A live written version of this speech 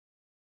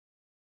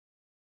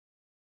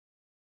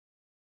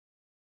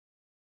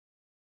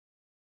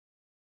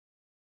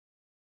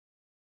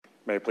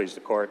May it please the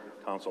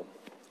court, counsel.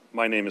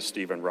 My name is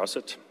Stephen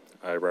Russett.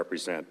 I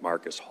represent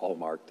Marcus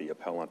Hallmark, the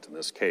appellant in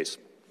this case.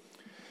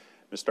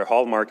 Mr.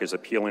 Hallmark is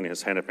appealing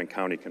his Hennepin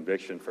County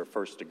conviction for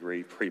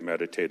first-degree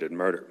premeditated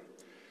murder.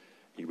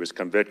 He was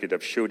convicted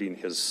of shooting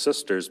his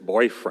sister's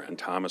boyfriend,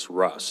 Thomas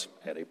Russ,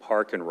 at a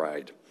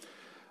park-and-ride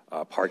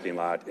parking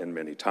lot in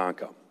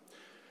Minnetonka.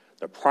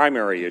 The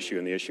primary issue,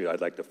 and the issue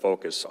I'd like to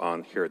focus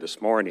on here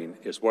this morning,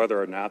 is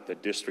whether or not the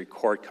district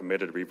court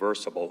committed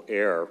reversible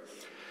error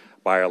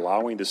by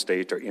allowing the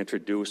state to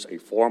introduce a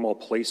formal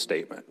police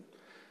statement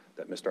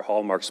that Mr.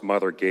 Hallmark's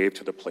mother gave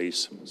to the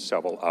police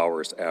several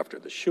hours after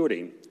the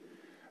shooting,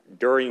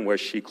 during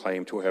which she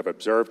claimed to have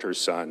observed her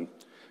son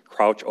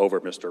crouch over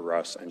Mr.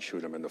 Russ and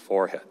shoot him in the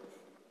forehead.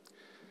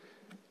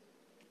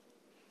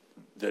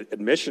 The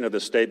admission of the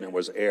statement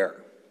was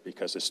error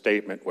because the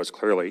statement was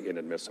clearly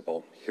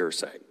inadmissible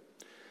hearsay.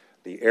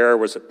 The error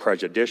was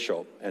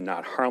prejudicial and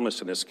not harmless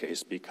in this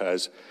case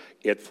because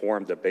it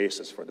formed the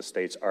basis for the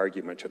state's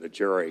argument to the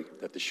jury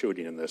that the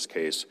shooting in this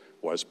case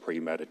was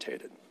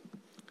premeditated.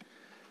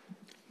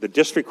 The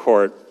district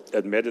court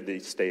admitted the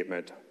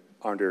statement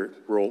under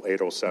Rule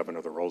 807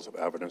 of the Rules of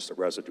Evidence, the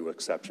residue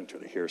exception to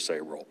the hearsay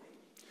rule.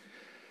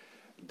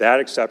 That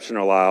exception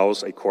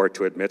allows a court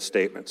to admit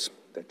statements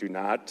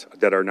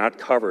that are not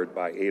covered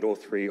by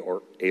 803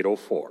 or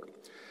 804,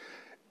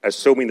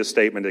 assuming the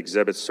statement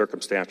exhibits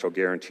circumstantial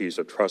guarantees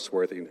of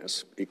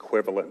trustworthiness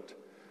equivalent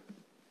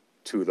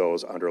to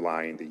those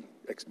underlying the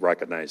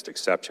recognized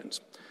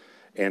exceptions,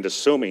 and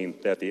assuming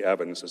that the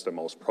evidence is the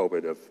most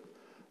probative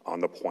on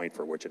the point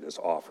for which it is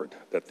offered,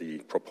 that the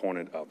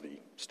proponent of the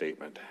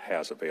statement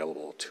has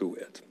available to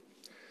it.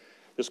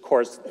 This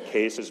court's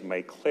cases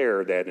make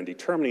clear that in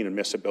determining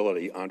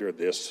admissibility under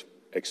this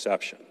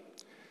exception,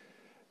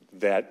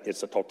 that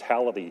it's a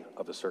totality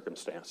of the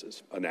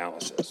circumstances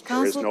analysis. Counsel,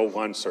 there is no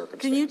one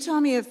circumstance. Can you tell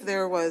me if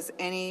there was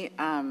any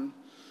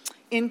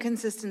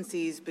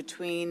inconsistencies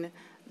between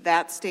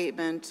that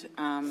statement,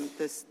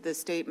 the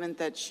statement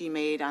that she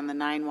made on the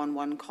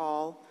 911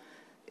 call?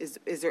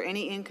 Is there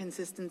any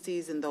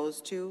inconsistencies in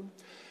those two?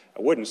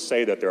 I wouldn't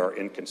say that there are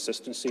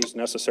inconsistencies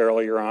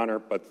necessarily, Your Honor,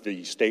 but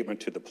the statement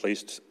to the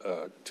police,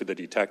 to the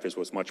detectives,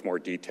 was much more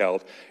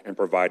detailed and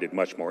provided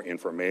much more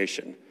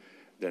information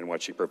than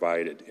what she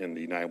provided in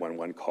the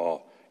 911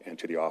 call and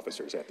to the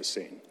officers at the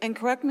scene. And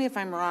correct me if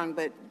I'm wrong,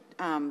 but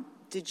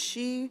did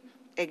she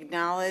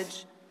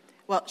acknowledge,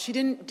 well, she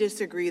didn't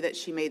disagree that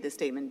she made the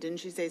statement. Didn't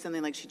she say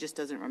something like she just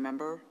doesn't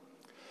remember?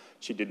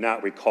 She did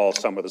not recall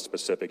some of the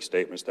specific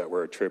statements that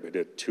were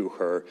attributed to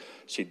her.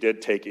 She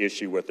did take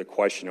issue with the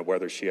question of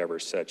whether she ever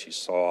said she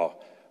saw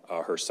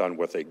her son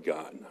with a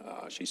gun.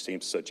 She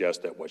seemed to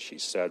suggest that what she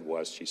said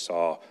was she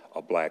saw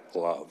a black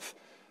glove.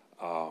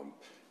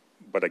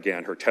 But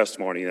again, her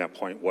testimony at that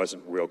point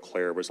wasn't real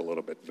clear. It was a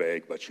little bit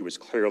vague, but she was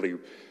clearly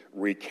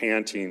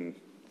recanting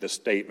the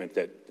statement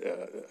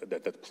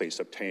that the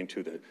police obtained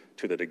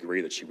to the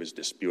degree that she was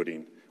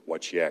disputing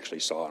what she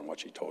actually saw and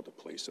what she told the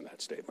police in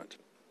that statement.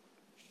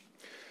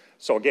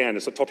 So again,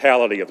 it's a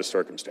totality of the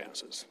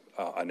circumstances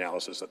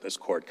analysis that this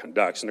court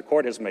conducts. And the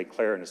court has made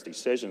clear in its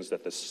decisions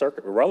that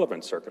the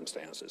relevant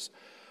circumstances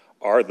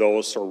are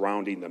those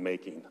surrounding the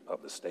making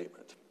of the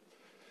statement.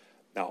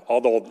 Now,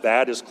 although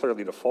that is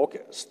clearly the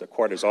focus, the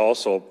court has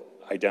also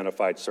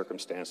identified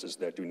circumstances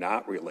that do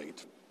not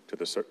relate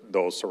to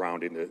those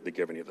surrounding the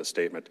giving of the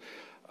statement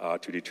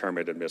to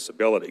determine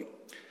admissibility.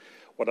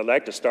 What I'd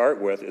like to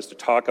start with is to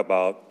talk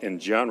about, in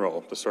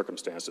general, the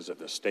circumstances of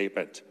this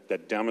statement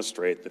that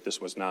demonstrate that this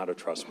was not a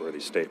trustworthy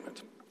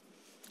statement.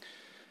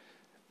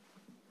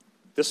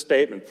 This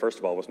statement, first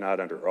of all, was not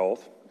under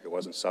oath. It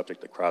wasn't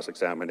subject to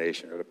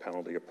cross-examination or the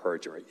penalty of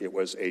perjury. It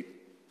was a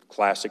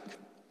classic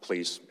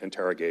police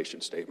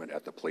interrogation statement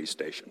at the police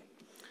station.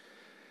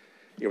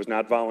 It was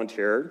not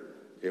volunteered.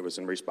 It was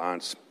in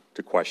response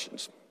to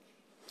questions.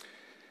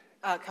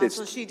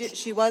 Counsel,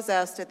 she was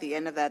asked at the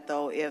end of that,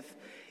 though,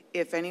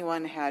 if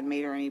anyone had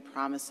made her any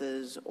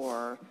promises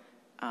or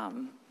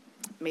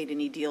made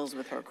any deals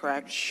with her,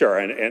 correct? Sure,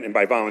 and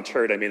by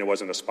volunteered, I mean it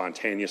wasn't a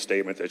spontaneous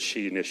statement that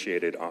she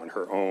initiated on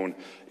her own.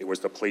 It was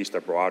the police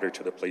that brought her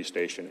to the police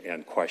station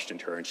and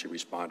questioned her, and she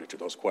responded to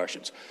those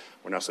questions.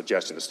 We're not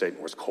suggesting the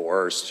statement was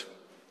coerced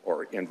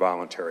or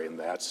involuntary in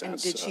that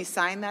sense. And did she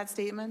sign that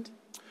statement?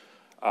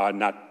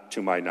 Not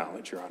to my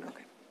knowledge, Your Honor.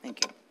 Okay,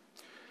 thank you.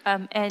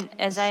 And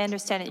as I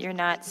understand it, you're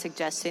not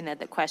suggesting that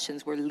the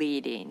questions were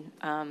leading.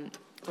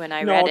 When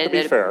I read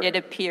it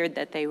appeared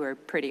that they were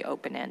pretty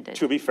open-ended.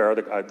 To be fair,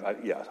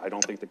 yes, I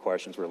don't think the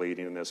questions were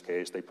leading in this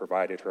case. They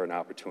provided her an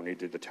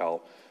opportunity to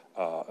tell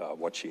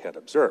what she had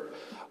observed.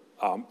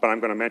 But I'm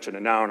going to mention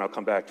it now, and I'll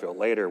come back to it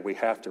later. We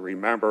have to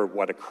remember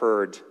what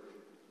occurred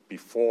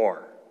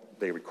before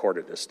they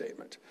recorded this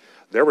statement.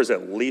 There was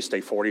at least a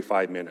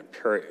 45-minute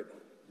period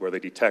where the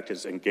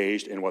detectives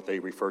engaged in what they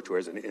refer to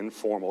as an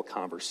informal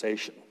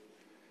conversation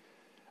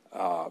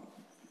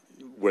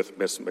with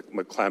Ms.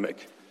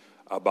 McClemick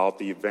about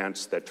the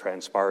events that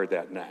transpired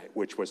that night,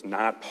 which was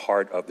not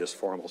part of this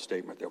formal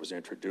statement that was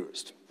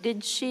introduced.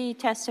 Did she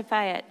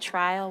testify at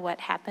trial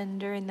what happened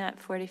during that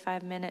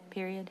 45-minute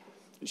period?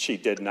 She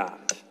did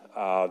not.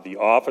 The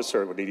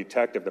officer, the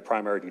detective, the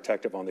primary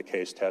detective on the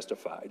case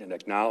testified and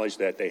acknowledged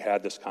that they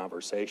had this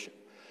conversation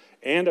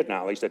and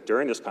acknowledged that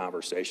during this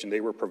conversation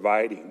they were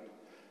providing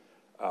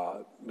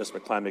Ms.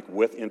 McClemick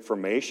with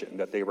information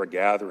that they were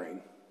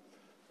gathering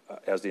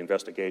as the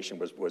investigation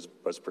was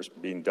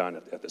being done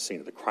at the scene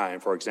of the crime.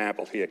 For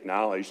example, he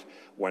acknowledged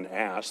when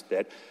asked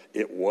that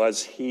it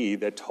was he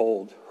that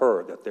told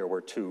her that there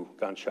were 2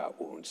 gunshot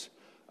wounds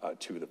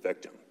to the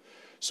victim.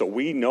 So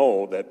we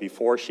know that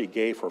before she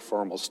gave her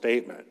formal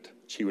statement,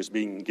 she was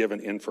being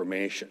given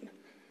information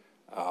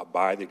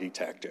by the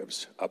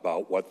detectives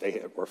about what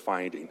they were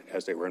finding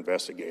as they were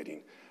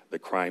investigating the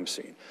crime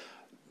scene.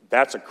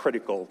 That's a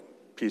critical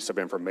piece of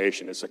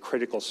information. It's a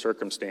critical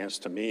circumstance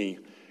to me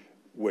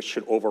which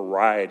should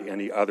override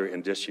any other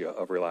indicia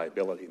of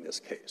reliability in this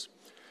case.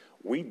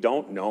 We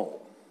don't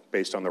know,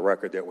 based on the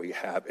record that we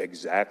have,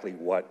 exactly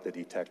what the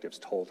detectives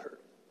told her.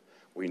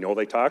 We know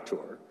they talked to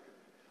her.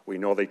 We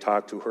know they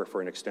talked to her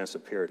for an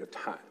extensive period of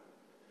time.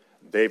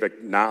 They've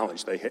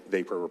acknowledged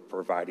they were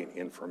providing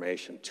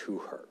information to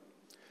her.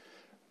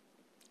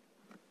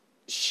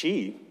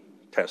 She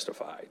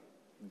testified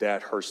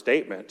that her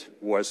statement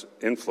was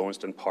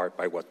influenced in part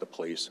by what the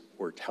police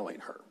were telling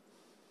her.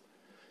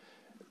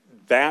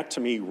 That, to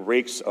me,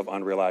 reeks of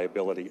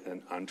unreliability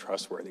and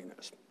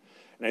untrustworthiness.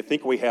 And I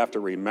think we have to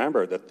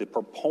remember that the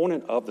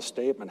proponent of the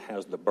statement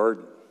has the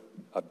burden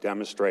of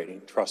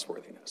demonstrating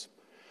trustworthiness,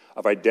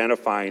 of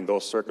identifying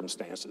those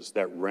circumstances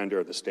that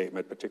render the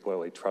statement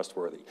particularly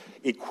trustworthy,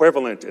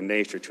 equivalent in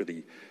nature to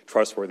the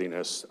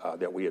trustworthiness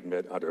that we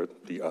admit under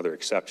the other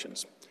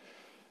exceptions.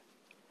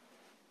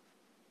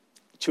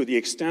 To the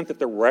extent that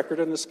the record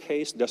in this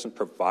case doesn't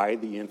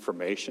provide the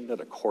information that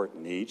a court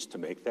needs to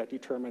make that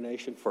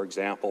determination, for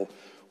example,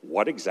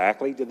 what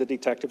exactly did the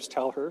detectives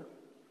tell her?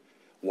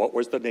 What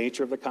was the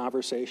nature of the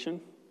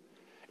conversation?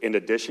 In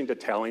addition to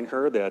telling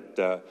her that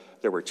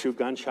there were 2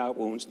 gunshot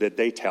wounds, did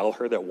they tell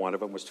her that one of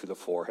them was to the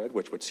forehead,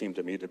 which would seem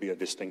to me to be a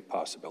distinct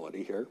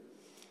possibility here?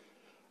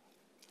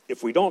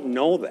 If we don't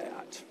know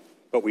that,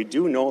 but we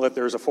do know that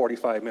there's a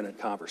 45-minute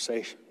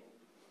conversation,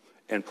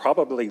 and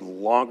probably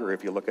longer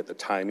if you look at the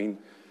timing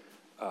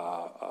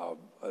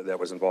that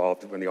was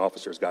involved when the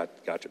officers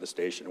got to the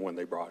station and when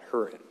they brought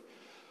her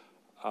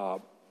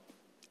in.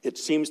 It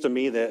seems to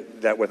me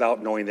that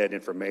without knowing that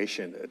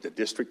information, the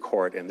district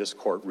court and this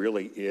court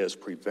really is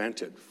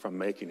prevented from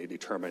making a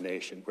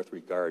determination with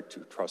regard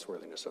to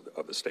trustworthiness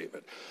of the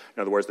statement.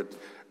 In other words,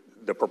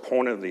 the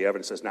proponent of the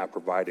evidence has not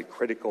provided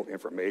critical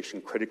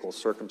information, critical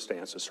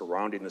circumstances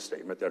surrounding the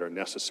statement that are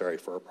necessary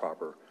for a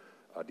proper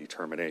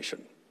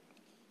determination.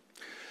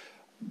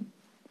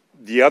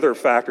 The other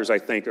factors, I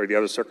think, or the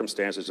other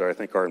circumstances that I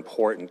think are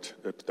important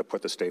to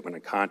put the statement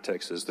in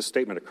context is the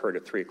statement occurred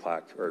at 3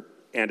 o'clock, or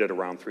ended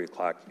around 3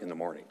 o'clock in the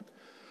morning.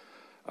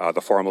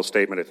 The formal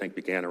statement, I think,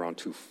 began around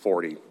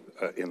 2:40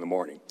 in the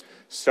morning,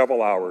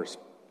 several hours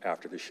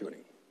after the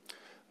shooting.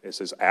 This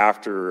is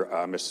after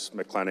Mrs.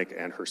 McClemick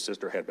and her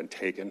sister had been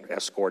taken,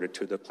 escorted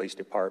to the police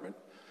department.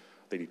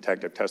 The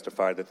detective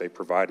testified that they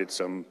provided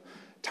some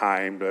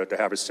time to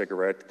have a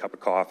cigarette, a cup of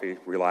coffee,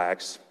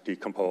 relax,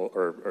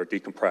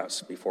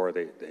 decompress before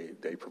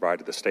they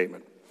provided the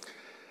statement.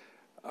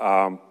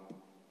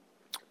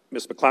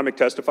 Ms. McClemick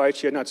testified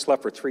she had not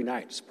slept for 3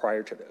 nights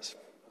prior to this.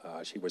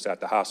 She was at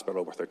the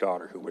hospital with her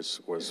daughter who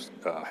was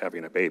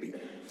having a baby.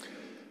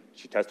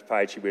 She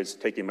testified she was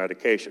taking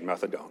medication,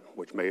 methadone,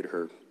 which made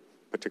her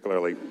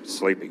particularly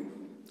sleepy.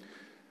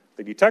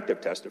 The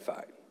detective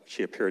testified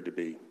she appeared to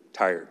be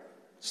tired,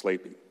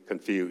 sleepy,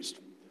 confused,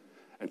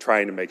 and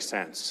trying to make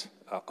sense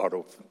out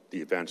of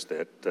the events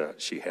that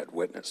she had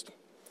witnessed.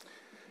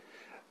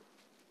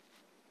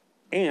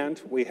 And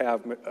we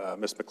have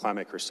Ms.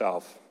 McClemick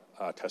herself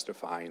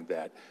testifying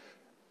that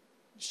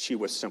she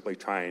was simply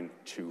trying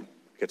to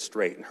get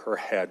straight in her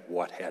head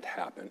what had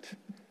happened,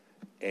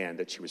 and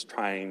that she was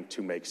trying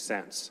to make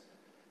sense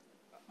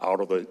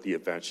out of the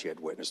events she had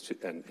witnessed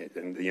and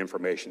the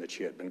information that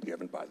she had been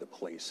given by the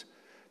police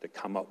to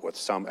come up with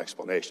some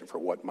explanation for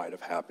what might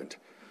have happened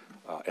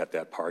at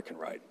that park and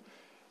ride.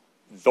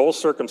 Those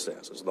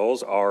circumstances,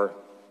 those are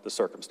the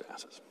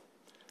circumstances.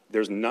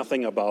 There's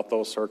nothing about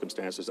those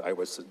circumstances I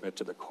would submit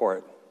to the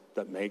court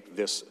that make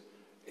this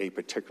a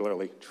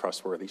particularly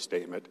trustworthy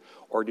statement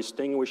or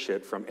distinguish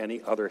it from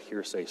any other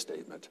hearsay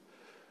statement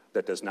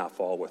that does not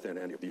fall within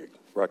any of the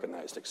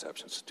recognized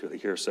exceptions to the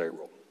hearsay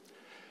rule.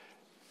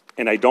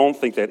 And I don't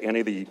think that any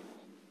of the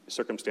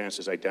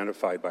circumstances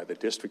identified by the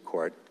district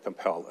court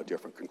compel a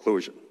different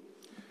conclusion.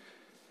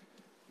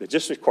 The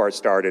district court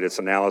started its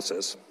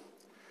analysis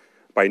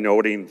by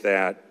noting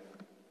that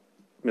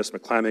Ms.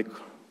 McClemick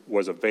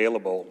was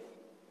available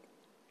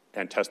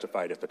and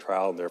testified at the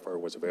trial and therefore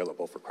was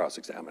available for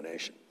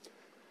cross-examination.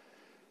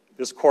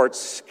 This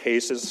court's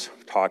cases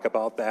talk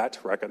about that,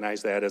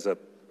 recognize that as a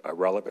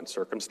relevant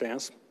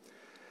circumstance.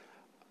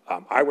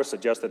 I would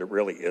suggest that it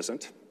really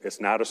isn't. It's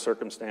not a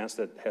circumstance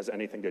that has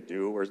anything to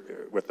do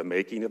with the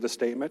making of the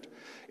statement.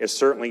 It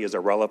certainly is a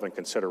relevant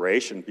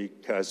consideration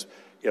because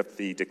if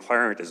the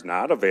declarant is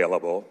not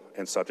available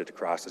and subject to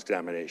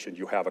cross-examination,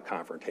 you have a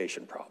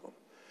confrontation problem.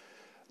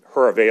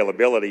 Her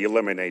availability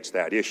eliminates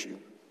that issue.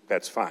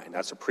 That's fine.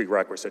 That's a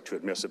prerequisite to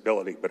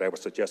admissibility, but I would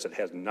suggest it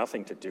has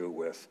nothing to do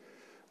with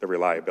the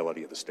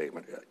reliability of the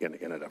statement in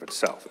and of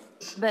itself.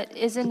 But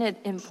isn't it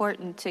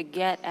important to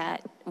get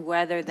at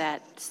whether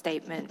that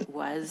statement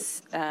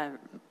was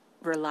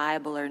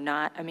reliable or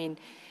not? I mean,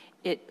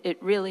 it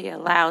really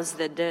allows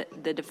the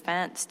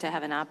defense to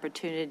have an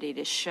opportunity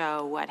to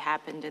show what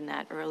happened in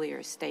that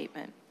earlier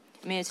statement.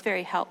 I mean, it's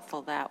very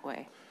helpful that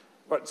way.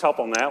 But it's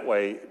helpful in that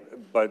way,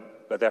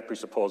 but that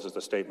presupposes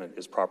the statement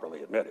is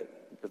properly admitted.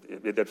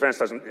 The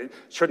defense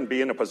shouldn't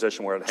be in a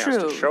position where it has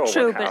to show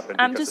what happened.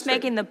 But I'm just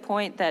making the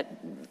point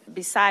that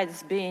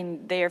besides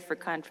being there for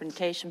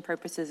confrontation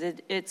purposes,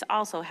 it's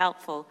also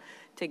helpful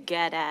to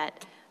get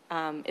at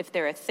if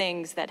there are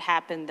things that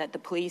happened that the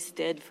police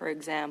did, for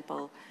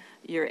example,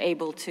 you're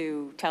able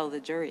to tell the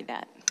jury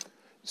that.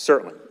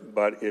 Certainly,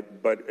 but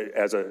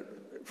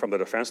from the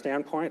defense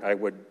standpoint, I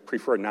would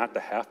prefer not to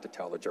have to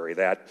tell the jury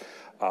that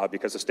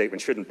because the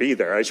statement shouldn't be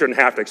there. I shouldn't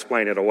have to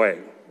explain it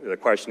away. The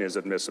question is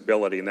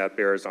admissibility, and that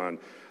bears on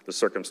the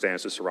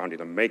circumstances surrounding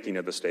the making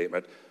of the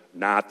statement,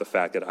 not the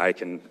fact that I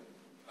can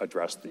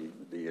address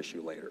the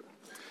issue later.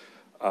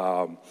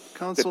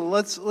 Counsel,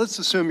 let's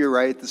assume you're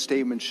right. The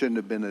statement shouldn't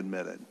have been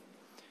admitted.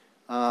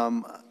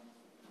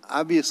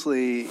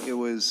 Obviously, it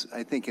was,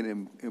 I think,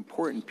 an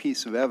important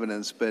piece of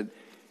evidence, but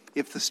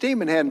if the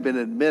statement hadn't been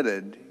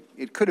admitted,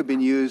 it could have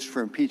been used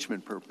for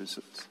impeachment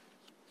purposes.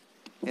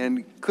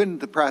 And couldn't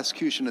the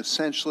prosecution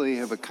essentially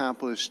have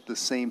accomplished the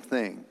same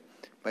thing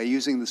by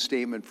using the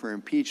statement for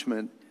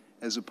impeachment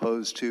as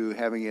opposed to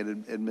having it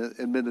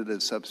admitted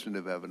as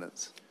substantive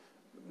evidence?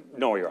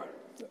 No, Your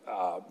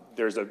Honor.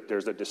 There's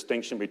a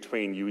distinction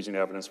between using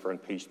evidence for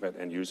impeachment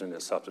and using it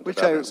as substantive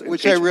evidence.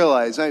 Which I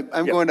realize.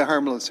 I'm going to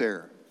harmless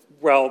error.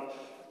 Well,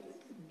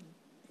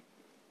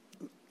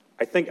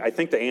 I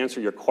think to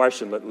answer your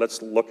question,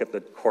 let's look at the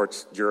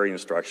court's jury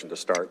instruction to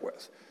start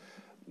with.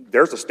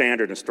 There's a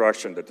standard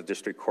instruction that the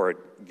district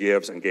court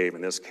gives and gave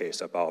in this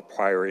case about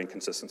prior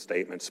inconsistent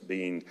statements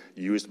being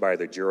used by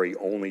the jury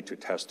only to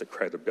test the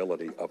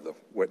credibility of the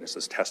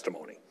witness's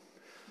testimony.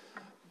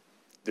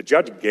 The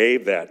judge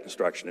gave that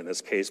instruction in this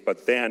case,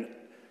 but then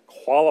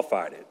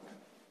qualified it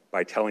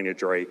by telling the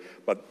jury,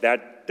 but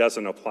that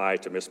doesn't apply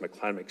to Ms.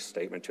 McClemick's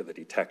statement to the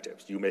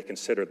detectives. You may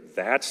consider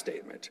that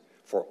statement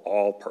for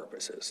all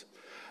purposes.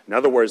 In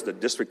other words, the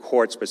district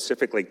court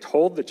specifically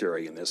told the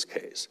jury in this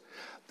case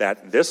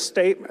that this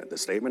statement, the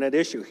statement at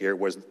issue here,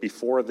 was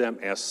before them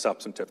as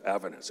substantive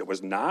evidence. It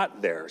was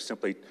not there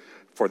simply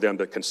for them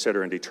to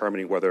consider in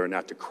determining whether or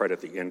not to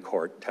credit the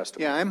in-court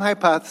testimony. Yeah, I'm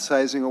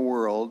hypothesizing a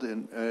world,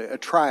 a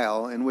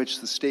trial, in which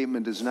the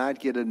statement does not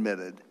get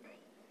admitted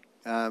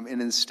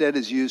and instead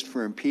is used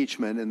for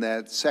impeachment, and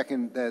that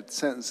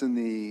sentence in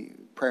the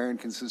prior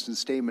inconsistent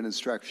statement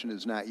instruction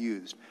is not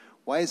used.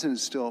 Why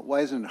isn't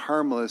it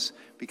harmless?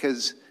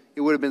 Because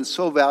it would have been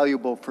so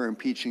valuable for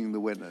impeaching the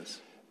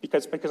witness.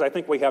 Because I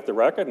think we have to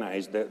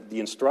recognize that the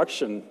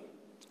instruction,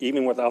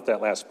 even without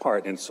that last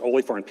part, and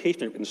solely for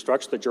impeachment,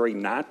 instructs the jury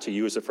not to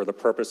use it for the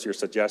purpose you're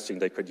suggesting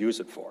they could use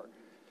it for.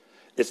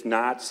 It's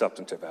not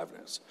substantive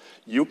evidence.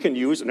 You can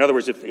use, in other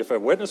words, if a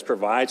witness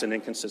provides an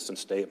inconsistent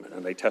statement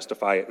and they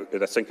testify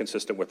that's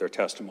inconsistent with their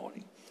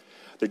testimony,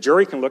 the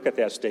jury can look at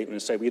that statement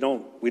and say, we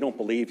don't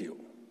believe you.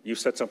 You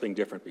said something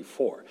different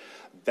before.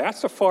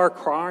 That's a far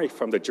cry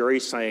from the jury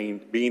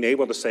being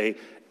able to say,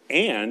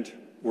 and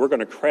we're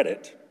going to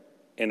credit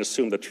and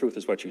assume the truth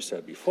is what you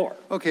said before.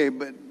 Okay,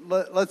 but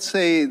let's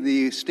say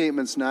the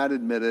statement's not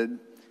admitted.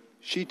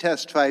 She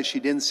testifies she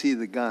didn't see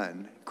the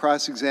gun.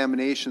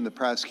 Cross-examination, the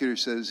prosecutor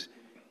says,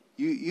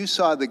 you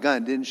saw the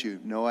gun, didn't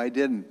you? No, I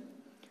didn't.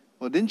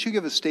 Well, didn't you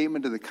give a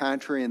statement to the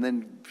contrary? And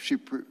then she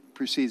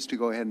proceeds to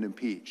go ahead and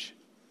impeach.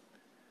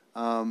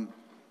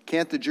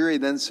 Can't the jury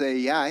then say,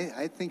 yeah,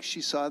 I think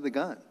she saw the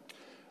gun?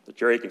 The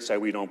jury can say,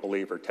 we don't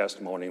believe her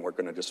testimony and we're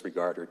going to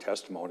disregard her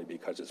testimony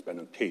because it's been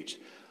impeached.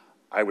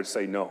 I would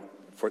say no.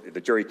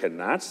 The jury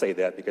cannot say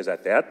that because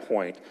at that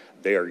point,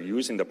 they are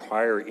using the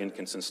prior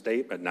inconsistent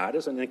statement not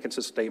as an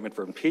inconsistent statement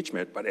for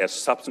impeachment, but as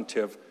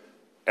substantive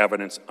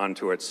evidence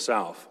unto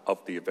itself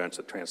of the events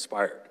that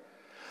transpired.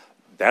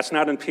 That's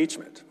not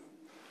impeachment.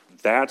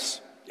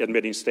 That's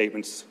admitting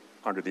statements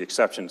under the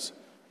exceptions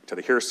to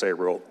the hearsay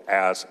rule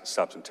as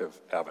substantive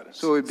evidence.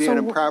 So it would be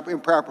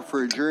improper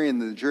for a jury in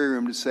the jury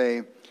room to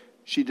say,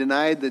 she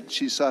denied that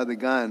she saw the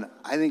gun.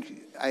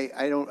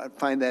 I don't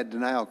find that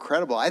denial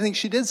credible. I think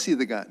she did see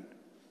the gun.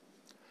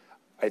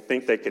 I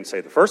think they can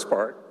say the first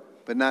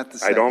part, but not the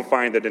second. I don't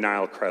find the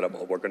denial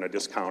credible. We're going to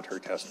discount her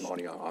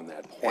testimony on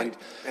that point.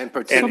 And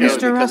particularly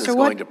because it's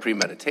going to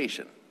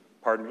premeditation.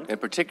 Pardon me? And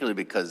particularly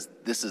because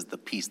this is the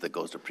piece that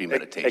goes to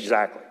premeditation.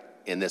 Exactly.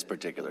 In this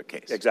particular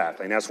case.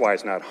 Exactly, and that's why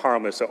it's not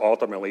harmless. So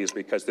ultimately, is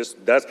because this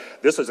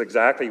is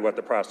exactly what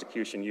the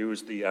prosecution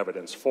used the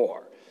evidence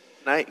for.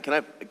 Can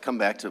I come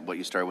back to what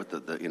you started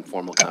with, the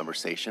informal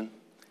conversation?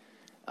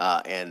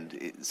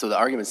 So the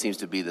argument seems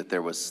to be that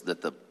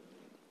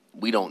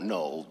we don't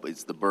know,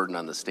 it's the burden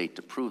on the state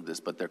to prove this,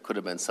 but there could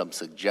have been some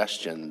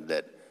suggestion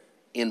that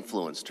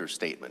influenced her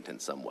statement in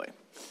some way.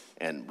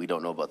 And we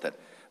don't know about that.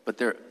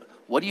 But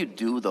what do you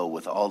do, though,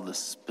 with all the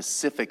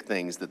specific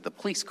things that the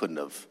police couldn't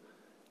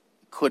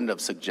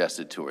have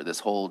suggested to her? This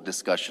whole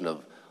discussion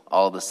of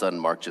all of a sudden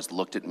Mark just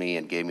looked at me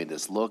and gave me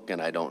this look,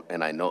 and I don't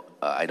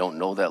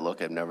know that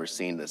look. I've never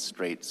seen this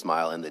straight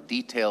smile, and the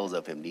details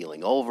of him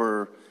kneeling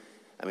over.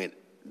 I mean,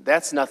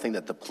 that's nothing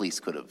that the police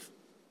could have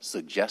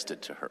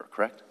suggested to her,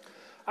 correct?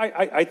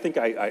 I think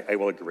I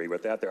will agree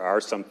with that. There are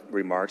some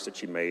remarks that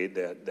she made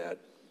that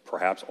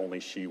perhaps only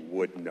she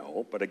would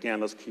know. But again,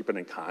 let's keep it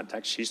in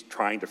context. She's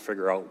trying to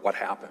figure out what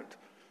happened.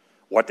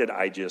 What did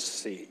I just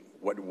see?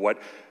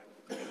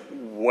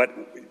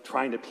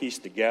 Trying to piece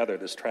together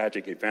this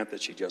tragic event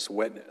that she just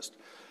witnessed.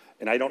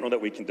 And I don't know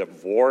that we can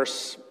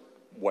divorce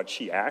what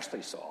she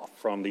actually saw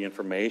from the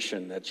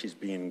information that she's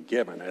being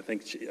given. I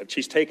think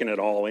she's taking it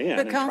all in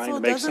and trying to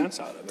make sense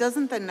out of it.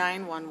 Doesn't the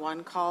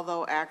 911 call,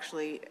 though,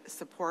 actually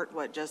support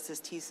what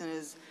Justice Thiessen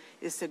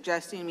is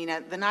suggesting? I mean,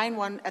 at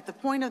the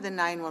point of the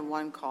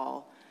 911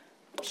 call,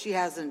 she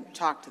hasn't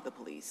talked to the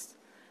police.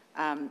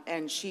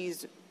 And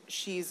she's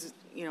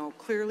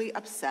clearly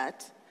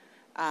upset.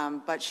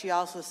 But she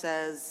also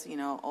says,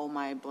 oh,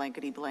 my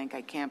blankety blank,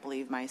 I can't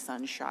believe my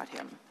son shot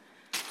him.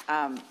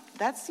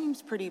 That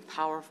seems pretty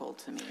powerful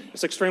to me.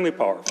 It's extremely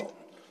powerful.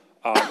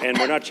 And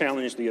we're not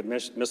challenging the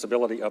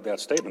admissibility of that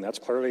statement. That's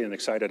clearly an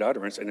excited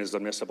utterance and is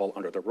admissible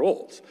under the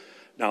rules.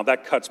 Now,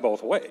 that cuts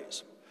both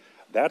ways.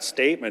 That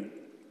statement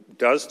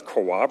does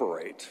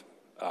corroborate,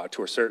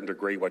 to a certain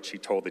degree, what she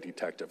told the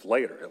detective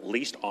later, at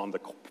least on the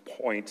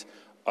point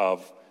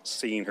of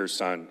seeing her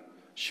son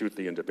shoot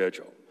the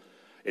individual.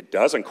 It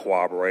doesn't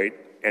corroborate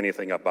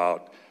anything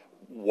about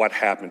what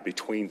happened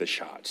between the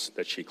shots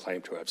that she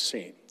claimed to have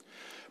seen.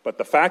 But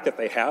the fact that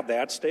they have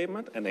that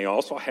statement, and they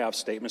also have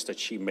statements that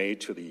she made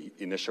to the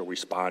initial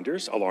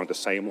responders along the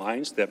same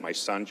lines that my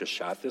son just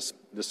shot this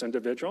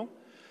individual,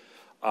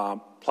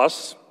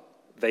 plus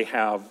they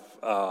have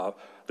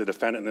the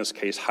defendant in this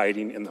case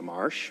hiding in the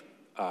marsh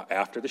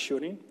after the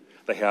shooting.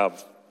 They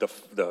have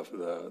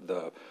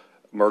the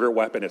murder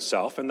weapon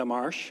itself in the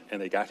marsh,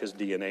 and they got his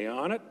DNA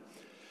on it.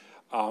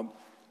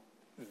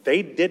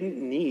 They didn't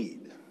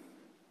need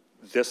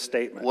this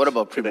statement what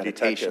about to the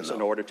detectives though?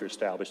 In order to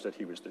establish that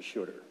he was the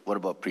shooter. What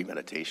about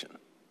premeditation?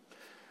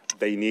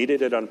 They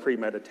needed it on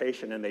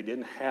premeditation, and they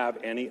didn't have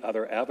any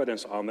other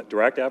evidence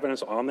direct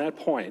evidence on that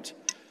point.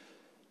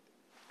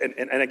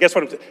 And I guess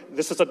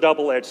this is a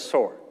double-edged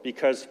sword,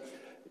 because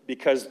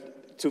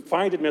to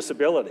find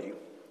admissibility,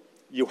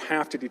 you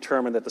have to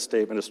determine that the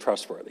statement is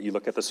trustworthy. You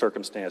look at the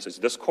circumstances.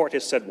 This court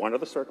has said one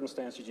of the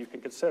circumstances you can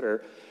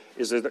consider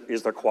is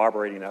there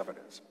corroborating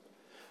evidence.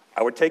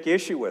 I would take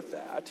issue with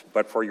that,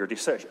 but for your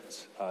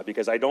decisions,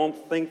 because I don't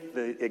think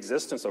the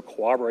existence of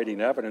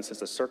corroborating evidence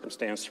is a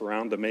circumstance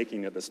around the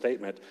making of the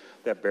statement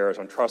that bears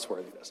on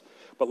trustworthiness.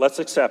 But let's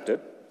accept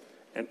it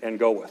and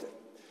go with it.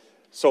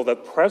 So the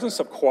presence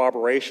of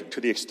corroboration,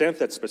 to the extent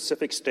that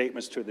specific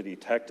statements to the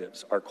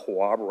detectives are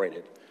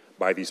corroborated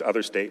by these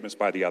other statements,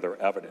 by the other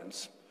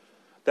evidence,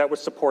 that would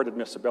support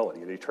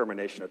admissibility, a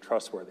determination of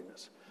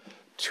trustworthiness.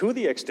 To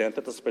the extent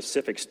that the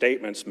specific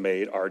statements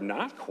made are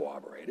not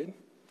corroborated,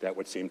 that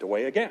would seem to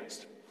weigh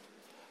against.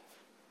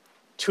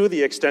 To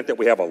the extent that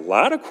we have a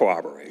lot of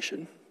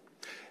corroboration,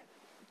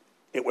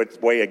 it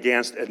would weigh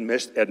against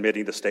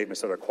admitting the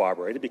statements that are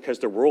corroborated, because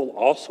the rule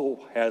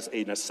also has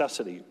a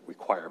necessity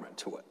requirement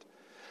to it.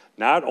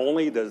 Not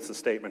only does the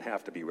statement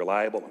have to be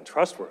reliable and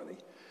trustworthy,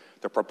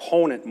 the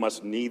proponent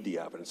must need the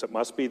evidence. It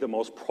must be the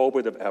most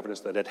probative evidence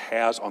that it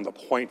has on the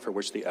point for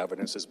which the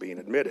evidence is being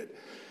admitted.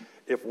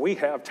 If we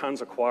have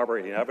tons of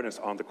corroborating evidence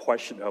on the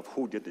question of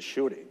who did the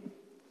shooting,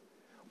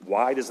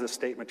 why does this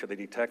statement to the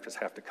detectives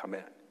have to come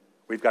in?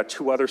 We've got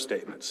two other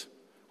statements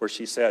where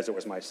she says it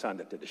was my son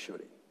that did the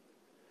shooting.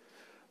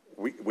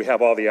 We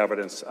have all the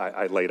evidence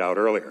I laid out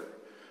earlier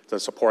to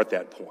support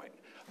that point.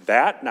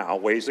 That now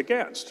weighs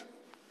against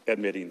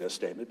admitting this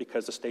statement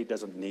because the state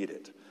doesn't need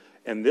it.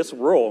 And this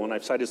rule, and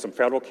I've cited some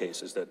federal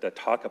cases that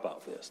talk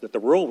about this, that the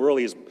rule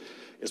really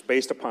is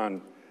based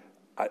upon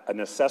a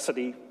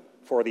necessity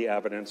for the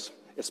evidence.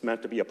 It's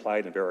meant to be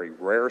applied in very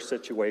rare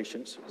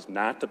situations. It's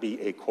not to be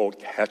a, quote,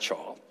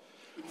 catch-all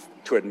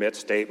to admit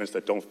statements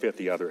that don't fit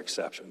the other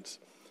exceptions.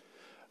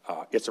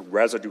 It's a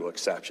residual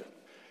exception.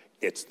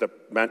 It's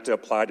meant to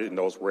apply in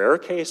those rare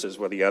cases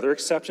where the other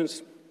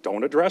exceptions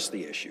don't address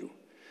the issue.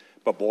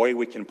 But boy,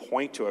 we can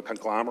point to a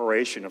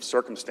conglomeration of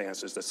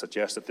circumstances that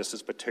suggest that this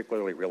is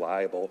particularly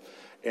reliable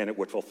and it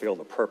would fulfill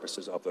the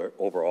purposes of the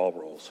overall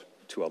rules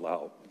to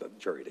allow the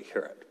jury to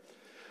hear it.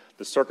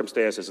 The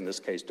circumstances in this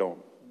case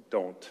don't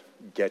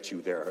get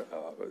you there.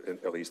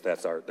 At least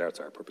that's our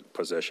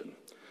position.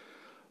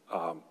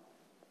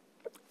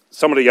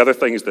 Some of the other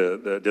things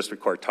the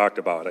district court talked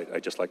about,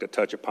 I'd just like to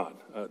touch upon.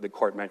 The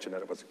court mentioned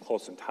that it was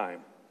close in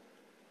time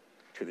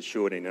to the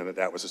shooting and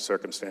that was a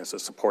circumstance that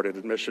supported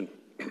admission.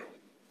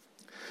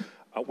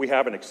 We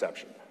have an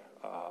exception.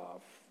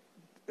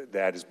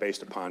 that is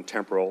based upon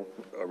temporal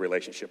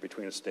relationship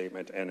between a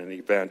statement and an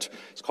event.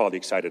 It's called the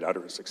excited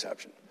utterance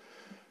exception.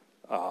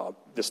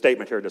 The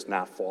statement here does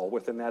not fall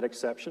within that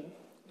exception,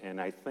 and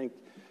I think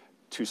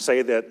to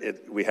say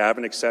that we have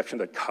an exception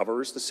that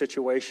covers the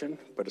situation,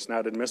 but it's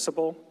not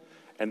admissible,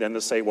 and then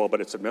to say, well,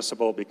 but it's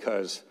admissible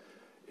because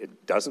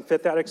it doesn't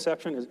fit that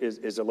exception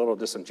is a little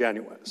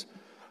disingenuous.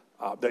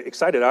 The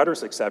excited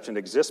utterance exception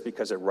exists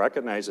because it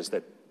recognizes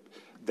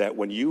that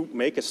when you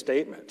make a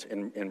statement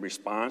in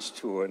response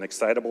to an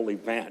excitable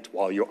event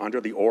while you're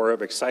under the aura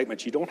of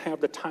excitement, you don't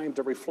have the time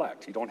to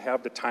reflect. You don't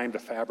have the time to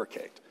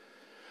fabricate.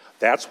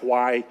 That's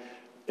why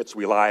it's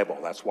reliable.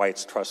 That's why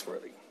it's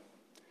trustworthy.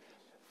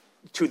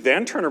 To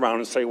then turn around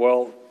and say,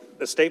 well,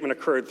 the statement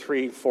occurred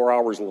 3-4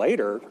 hours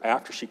later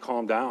after she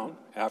calmed down,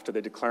 after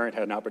the declarant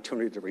had an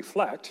opportunity to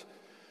reflect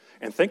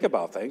and think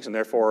about things, and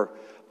therefore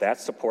that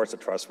supports the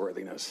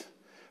trustworthiness,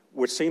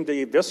 which seemed to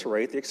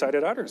eviscerate the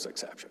excited utterance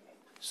exception.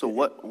 So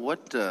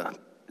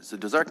so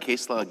does our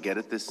case law get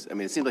at this? I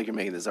mean, it seems like you're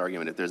making this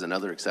argument. If there's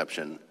another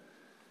exception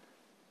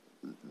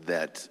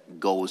that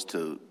goes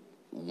to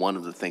one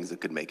of the things that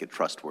could make it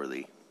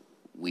trustworthy,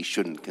 we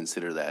shouldn't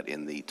consider that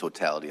in the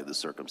totality of the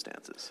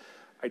circumstances.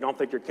 I don't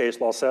think your case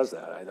law says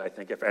that. I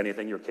think, if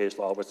anything, your case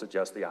law would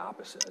suggest the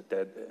opposite.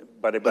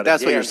 But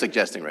that's again, what you're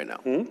suggesting right now.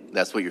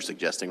 That's what you're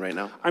suggesting right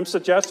now? I'm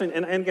suggesting,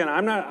 and again,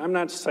 I'm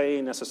not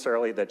saying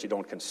necessarily that you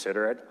don't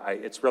consider it.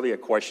 It's really a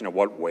question of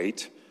what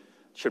weight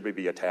should we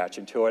be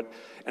attaching to it.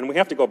 And we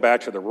have to go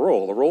back to the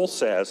rule. The rule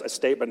says a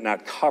statement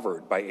not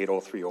covered by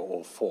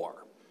 803-004.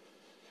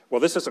 Well,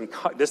 this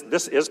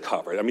is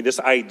covered. I mean, this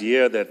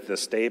idea that the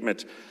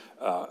statement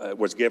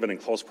was given in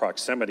close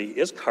proximity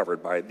is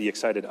covered by the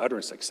excited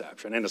utterance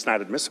exception, and it's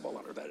not admissible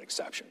under that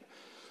exception.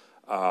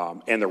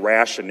 And the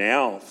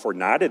rationale for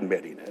not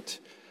admitting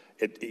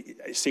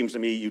it seems to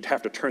me you'd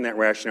have to turn that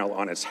rationale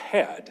on its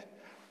head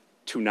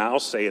to now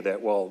say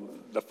that, well,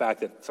 the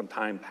fact that some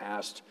time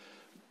passed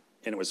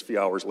and it was a few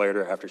hours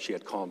later after she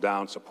had calmed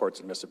down supports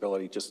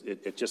admissibility.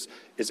 It just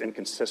is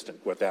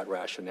inconsistent with that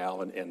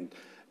rationale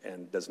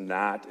and does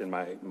not, in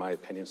my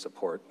opinion,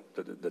 support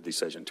the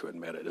decision to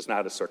admit it. It's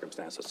not a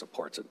circumstance that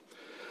supports it.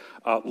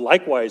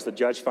 Likewise, the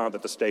judge found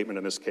that the statement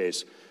in this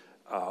case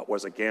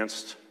was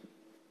against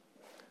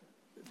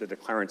the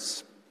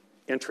declarant's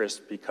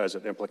interest because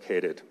it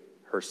implicated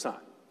her son.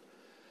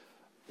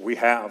 We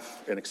have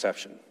an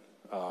exception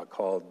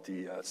called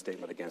the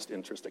statement against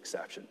interest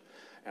exception.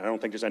 And I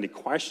don't think there's any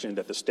question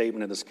that the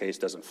statement in this case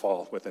doesn't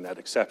fall within that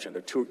exception.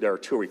 There are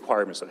two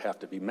requirements that have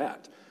to be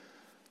met.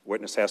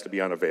 Witness has to be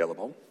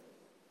unavailable.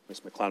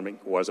 Ms. McClellan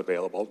was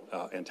available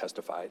and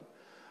testified.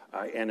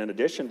 And in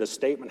addition, the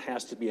statement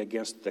has to be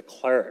against the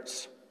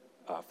declarant's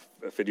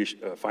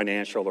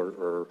financial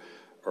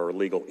or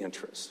legal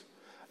interests.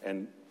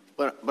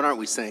 But aren't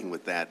we saying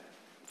with that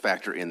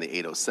factor in the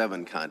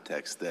 807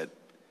 context that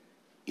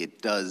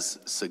it does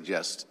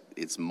suggest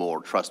it's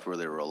more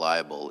trustworthy or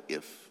reliable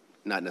if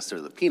not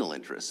necessarily the penal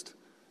interest,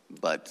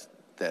 but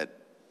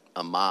that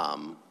a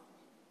mom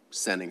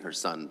sending her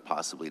son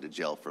possibly to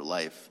jail for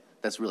life,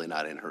 that's really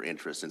not in her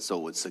interest. And so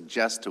it would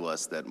suggest to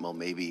us that, well,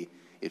 maybe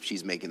if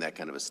she's making that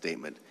kind of a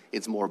statement,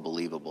 it's more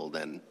believable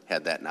than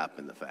had that not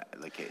been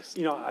the case.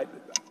 You know,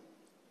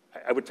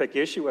 I would take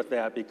issue with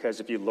that because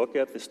if you look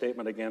at the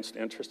statement against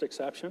interest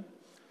exception,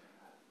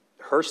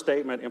 her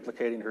statement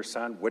implicating her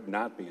son would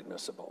not be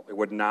admissible. It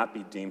would not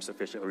be deemed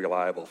sufficiently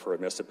reliable for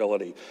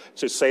admissibility.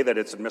 To say that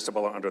it's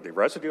admissible under the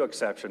residue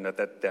exception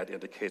that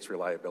indicates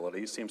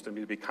reliability seems to me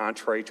to be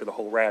contrary to the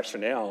whole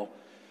rationale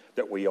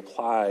that we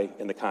apply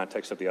in the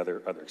context of the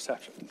other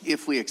exceptions.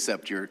 If we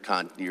accept your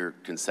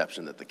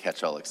conception that the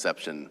catch-all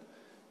exception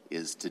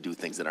is to do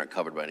things that aren't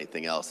covered by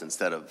anything else,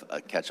 instead of a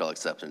catch-all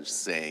exception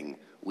saying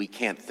we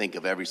can't think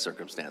of every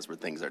circumstance where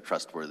things are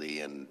trustworthy,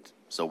 and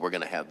so we're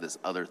going to have this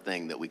other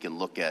thing that we can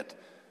look at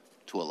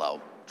to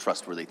allow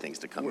trustworthy things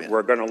to come in.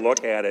 We're going to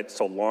look at it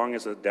so long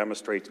as it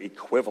demonstrates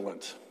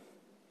equivalent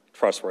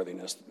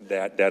trustworthiness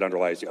that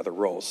underlies the other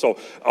rules. So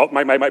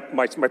my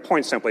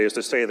point simply is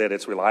to say that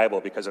it's reliable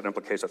because it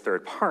implicates a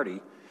third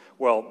party.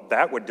 Well,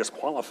 that would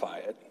disqualify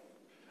it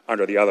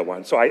under the other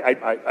one. So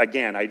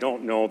I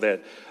don't know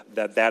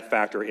that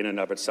factor in and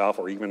of itself,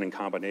 or even in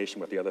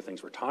combination with the other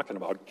things we're talking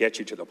about, gets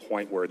you to the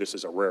point where this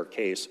is a rare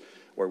case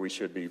where we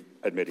should be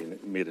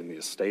admitting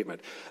this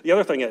statement. The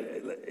other thing,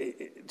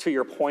 to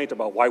your point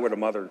about why would a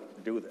mother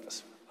do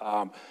this,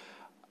 I've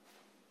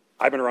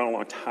been around a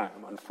long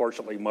time.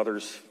 Unfortunately,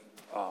 mothers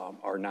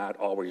are not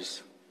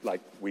always like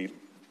we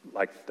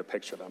like to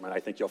picture them, and I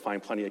think you'll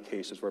find plenty of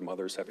cases where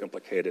mothers have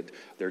implicated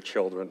their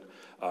children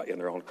in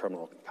their own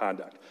criminal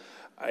conduct.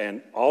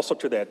 And also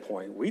to that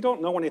point, we don't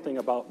know anything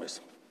about Ms.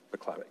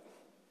 McClellan.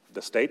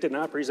 The state did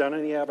not present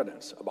any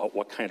evidence about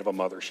what kind of a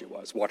mother she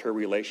was, what her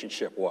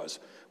relationship was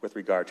with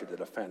regard to the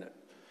defendant,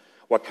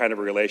 what kind of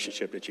a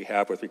relationship did she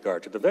have with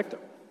regard to the victim,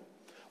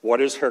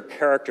 what is her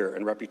character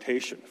and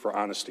reputation for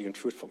honesty and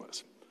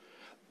truthfulness.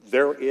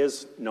 There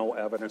is no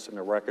evidence in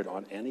the record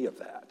on any of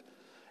that.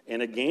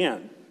 And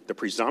again, the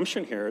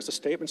presumption here is the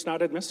statement's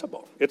not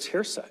admissible. It's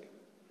hearsay.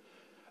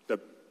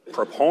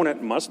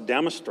 proponent must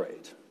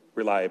demonstrate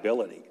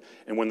reliability.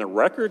 And when the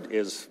record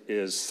is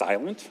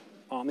silent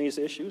on these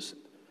issues,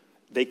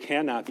 they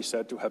cannot be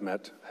said to have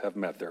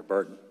met their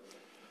burden.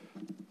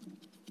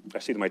 I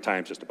see that my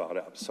time's just about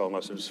up, so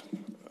unless there's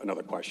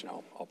another question,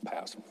 I'll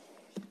pass.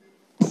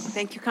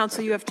 Thank you,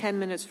 Counsel. You have 10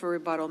 minutes for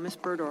rebuttal. Ms.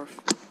 Burdorf.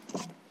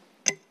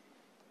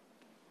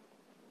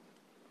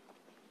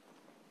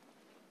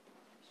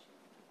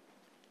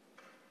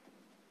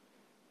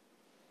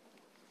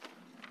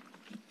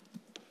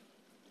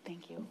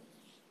 Thank you.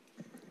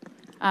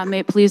 May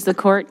it please the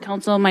court,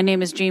 counsel, my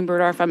name is Jean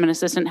Burdorf. I'm an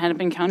assistant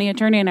Hennepin County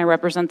attorney, and I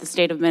represent the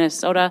state of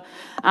Minnesota.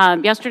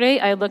 Yesterday,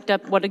 I looked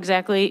up what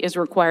exactly is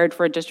required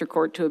for a district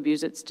court to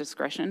abuse its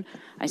discretion.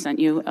 I sent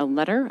you a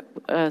letter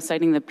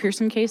citing the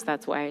Pearson case.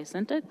 That's why I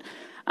sent it.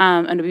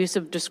 An abuse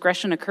of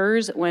discretion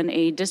occurs when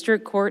a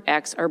district court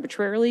acts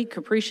arbitrarily,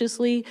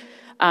 capriciously.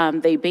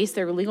 They base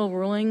their legal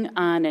ruling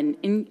on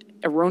an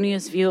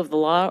erroneous view of the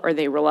law, or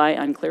they rely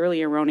on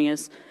clearly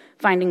erroneous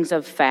findings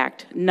of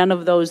fact. None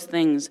of those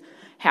things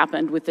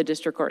happened with the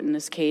district court in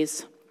this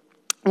case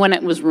when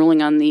it was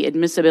ruling on the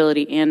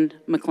admissibility in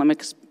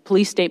McClemick's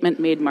police statement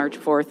made March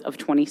 4th of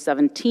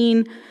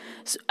 2017.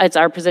 It's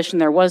our position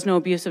there was no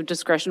abuse of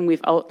discretion. We've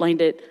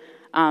outlined it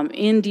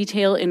in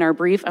detail in our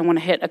brief. I want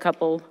to hit a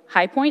couple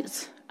high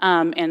points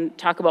and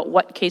talk about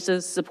what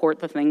cases support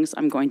the things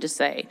I'm going to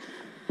say.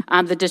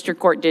 The district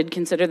court did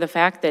consider the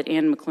fact that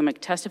Ann McClemick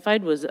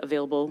testified was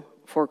available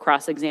for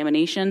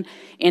cross-examination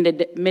and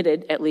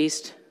admitted, at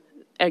least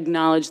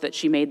acknowledged, that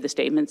she made the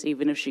statements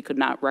even if she could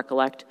not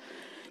recollect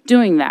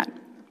doing that.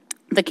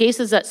 The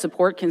cases that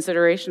support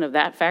consideration of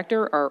that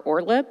factor are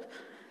Ortlip,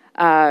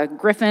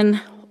 Griffin,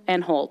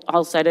 and Holt,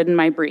 all cited in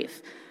my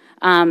brief.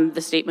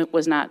 The statement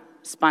was not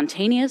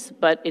spontaneous,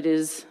 but it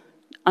is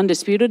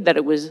undisputed that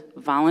it was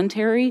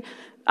voluntary.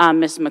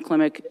 Ms.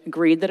 McClemick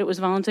agreed that it was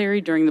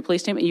voluntary during the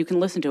police statement. You can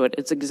listen to it.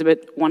 It's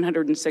Exhibit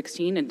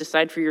 116 and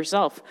decide for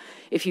yourself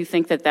if you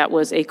think that that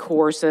was a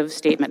coercive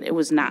statement. It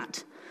was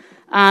not.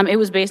 It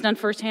was based on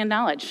firsthand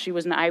knowledge. She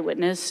was an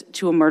eyewitness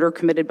to a murder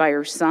committed by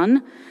her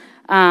son.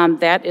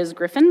 That is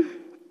Griffin.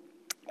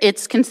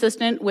 It's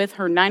consistent with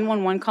her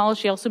 911 call.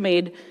 She also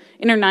made,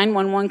 in her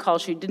 911 call,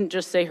 she didn't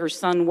just say her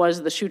son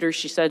was the shooter.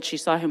 She said she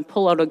saw him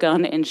pull out a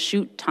gun and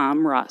shoot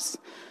Tom Russ.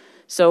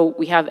 So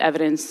we have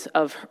evidence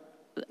of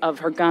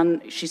her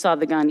gun. She saw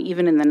the gun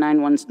even in the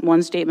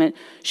 911 statement.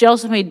 She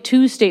also made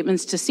 2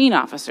 statements to scene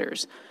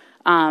officers,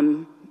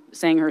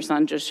 saying her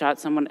son just shot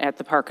someone at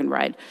the park and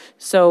ride.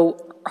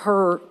 So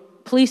her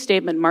police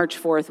statement March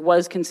 4th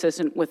was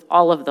consistent with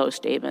all of those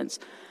statements.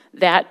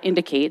 That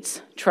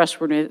indicates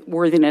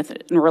trustworthiness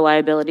and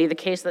reliability. The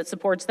case that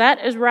supports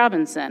that is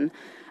Robinson.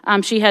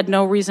 She had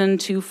no reason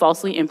to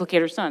falsely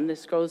implicate her son.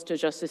 This goes to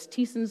Justice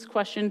Thiessen's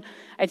question.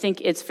 I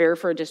think it's fair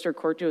for a district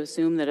court to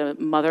assume that a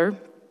mother,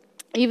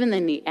 even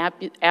in the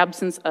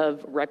absence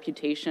of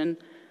reputation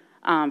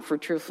for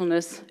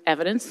truthfulness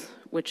evidence,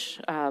 which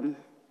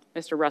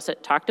Mr.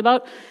 Russett talked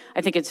about,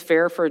 I think it's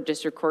fair for a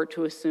district court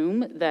to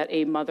assume that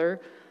a mother,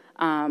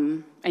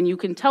 and you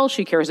can tell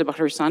she cares about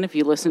her son if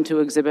you listen to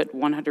Exhibit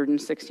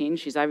 116.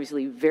 She's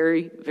obviously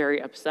very,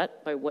 very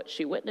upset by what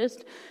she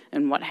witnessed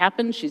and what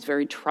happened. She's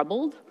very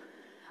troubled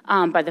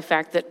by the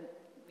fact that,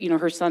 you know,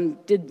 her son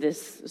did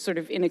this sort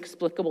of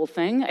inexplicable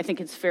thing. I think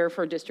it's fair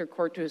for a district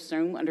court to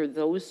assume under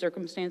those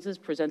circumstances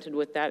presented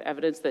with that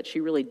evidence that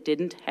she really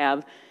didn't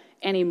have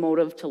any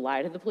motive to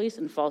lie to the police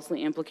and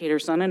falsely implicate her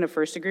son in a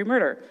first-degree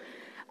murder.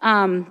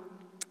 Mr.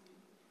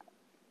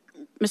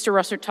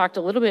 Russert talked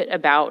a little bit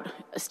about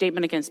a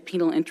statement against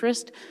penal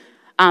interest.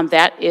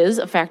 That is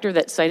a factor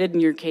that's cited in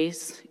your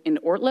case in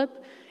Ortlip.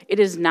 It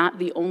is not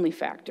the only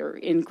factor.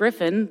 In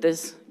Griffin,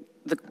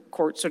 the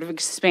court sort of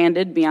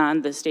expanded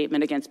beyond the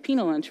statement against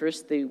penal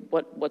interest,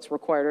 what's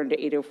required under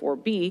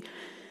 804B,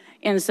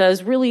 and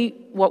says really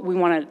what we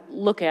want to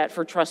look at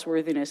for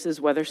trustworthiness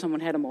is whether someone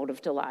had a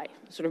motive to lie.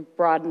 Sort of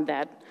broaden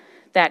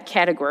that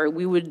category.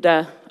 We would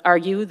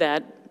argue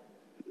that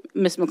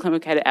Ms.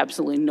 McClemick had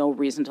absolutely no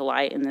reason to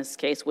lie in this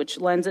case, which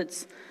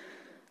lends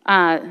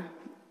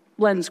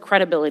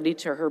credibility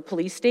to her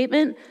police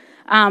statement.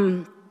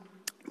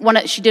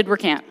 She did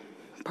recant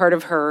part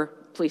of her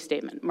police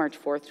statement, March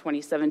 4th,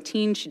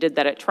 2017. She did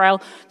that at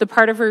trial. The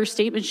part of her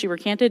statement she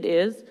recanted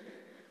is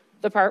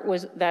the part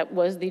that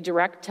was the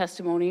direct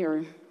testimony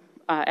or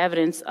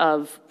evidence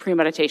of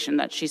premeditation,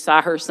 that she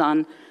saw her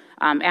son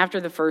after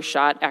the first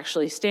shot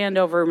actually stand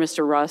over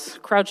Mr. Russ,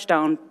 crouch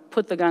down,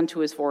 put the gun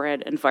to his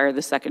forehead, and fire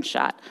the second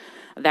shot.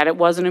 That it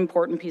was an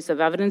important piece of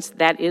evidence.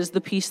 That is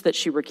the piece that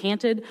she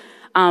recanted.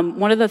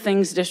 One of the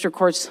things district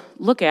courts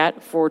look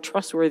at for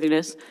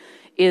trustworthiness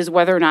is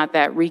whether or not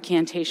that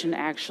recantation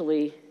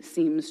actually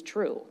seems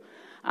true.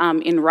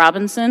 In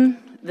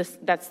Robinson,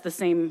 that's the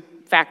same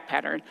fact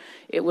pattern.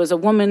 It was a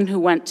woman who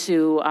went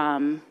to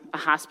a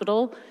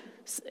hospital,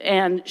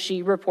 and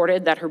she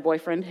reported that her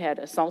boyfriend had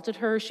assaulted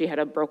her. She had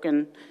a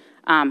broken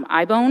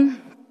eye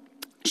bone.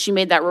 She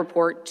made that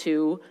report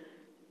to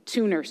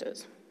 2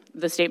 nurses.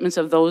 The statements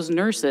of those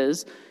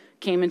nurses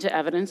came into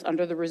evidence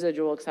under the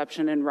residual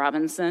exception in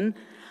Robinson.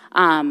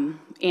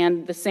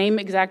 And the same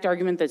exact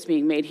argument that's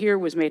being made here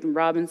was made in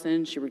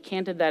Robinson. She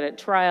recanted that at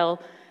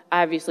trial.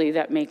 Obviously,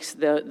 that makes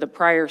the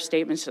prior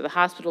statements to the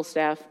hospital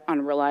staff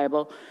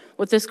unreliable.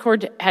 What this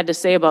court had to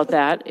say about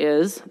that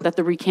is that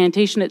the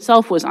recantation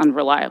itself was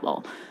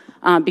unreliable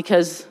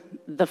because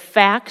the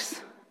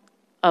facts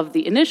of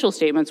the initial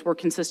statements were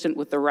consistent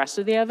with the rest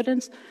of the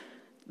evidence.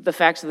 The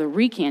facts of the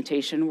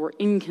recantation were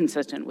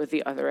inconsistent with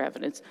the other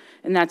evidence,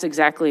 and that's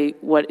exactly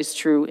what is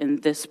true in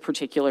this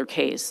particular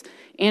case.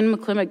 Ann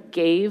McClimick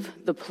gave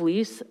the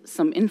police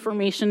some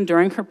information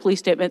during her police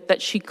statement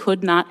that she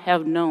could not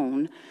have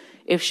known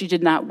if she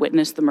did not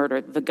witness the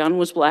murder. The gun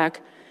was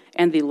black,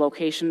 and the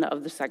location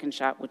of the second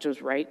shot, which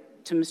was right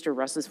to Mr.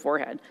 Russ's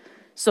forehead.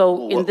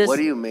 So in this... What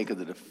do you make of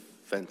the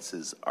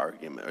defense's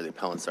argument, or the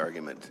appellant's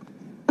argument,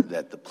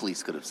 that the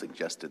police could have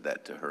suggested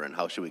that to her, and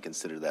how should we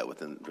consider that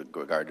within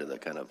regard to the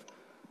kind of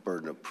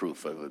burden of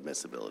proof of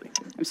admissibility?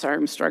 I'm sorry,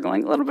 I'm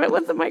struggling a little bit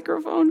with the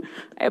microphone.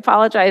 I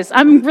apologize.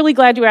 I'm really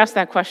glad you asked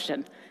that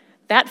question.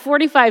 That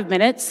 45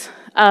 minutes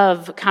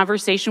of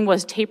conversation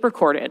was tape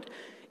recorded.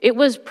 It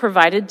was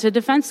provided to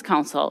defense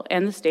counsel,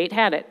 and the state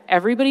had it.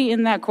 Everybody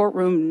in that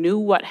courtroom knew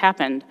what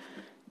happened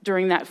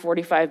during that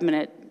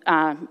 45-minute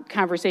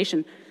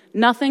conversation.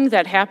 Nothing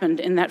that happened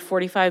in that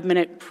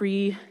 45-minute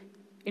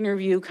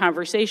pre-interview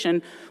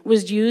conversation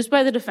was used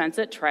by the defense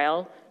at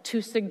trial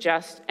to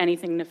suggest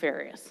anything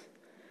nefarious.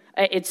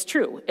 It's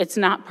true. It's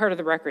not part of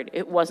the record.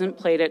 It wasn't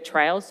played at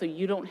trial, so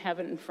you don't have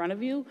it in front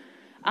of you.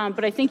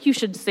 But I think you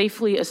should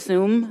safely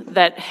assume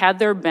that had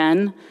there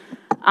been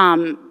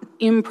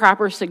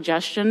improper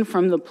suggestion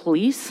from the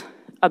police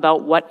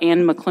about what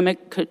Ann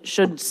McClimick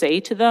should say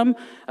to them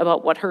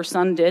about what her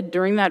son did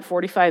during that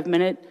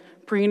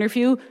 45-minute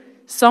pre-interview,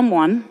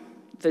 someone,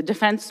 the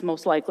defense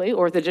most likely,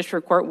 or the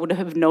district court would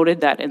have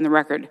noted that in the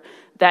record.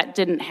 That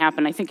didn't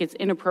happen. I think it's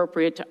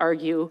inappropriate to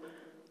argue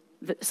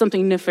that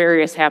something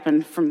nefarious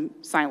happened from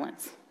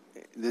silence.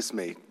 This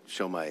may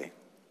show my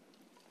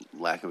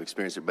lack of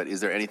experience here, but is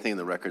there anything in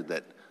the record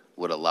that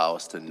would allow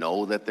us to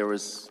know that it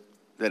was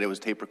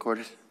tape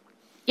recorded?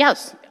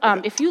 Yes.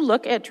 If you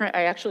look at,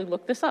 I actually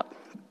looked this up.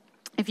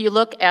 If you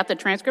look at the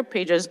transcript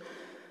pages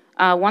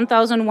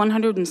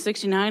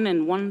 1,169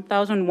 and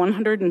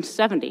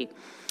 1,170,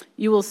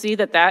 you will see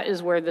that that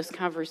is where this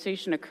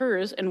conversation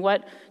occurs. And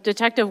what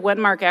Detective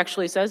Wenmark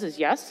actually says is,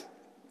 yes,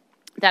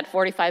 that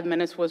 45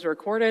 minutes was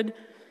recorded.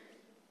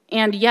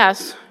 And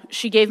yes,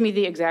 she gave me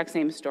the exact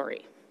same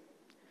story.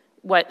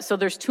 So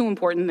there's two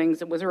important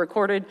things. It was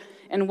recorded,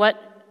 and what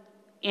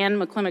Ann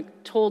McClimick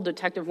told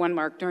Detective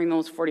Wenmark during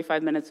those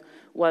 45 minutes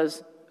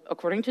was,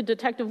 according to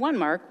Detective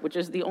Wenmark, which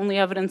is the only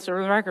evidence of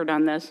the record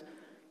on this,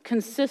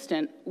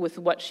 consistent with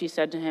what she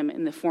said to him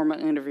in the formal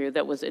interview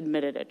that was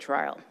admitted at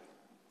trial.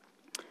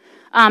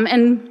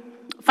 And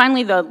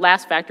finally, the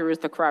last factor is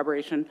the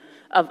corroboration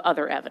of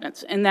other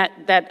evidence, and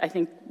that I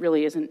think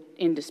really isn't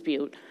in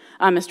dispute.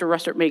 Mr.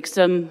 Russert makes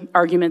some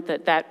argument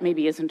that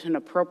maybe isn't an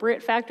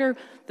appropriate factor.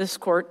 This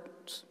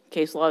court's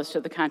case law is to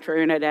the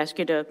contrary, and I'd ask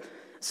you to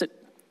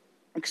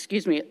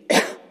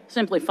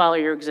simply follow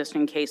your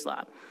existing case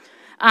law.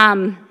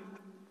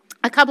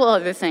 A couple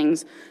other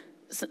things.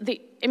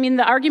 The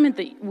argument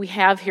that we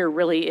have here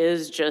really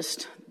is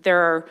just there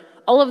are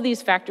all of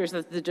these factors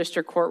that the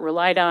district court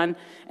relied on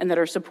and that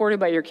are supported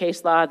by your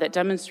case law that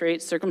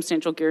demonstrate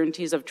circumstantial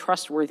guarantees of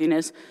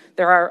trustworthiness.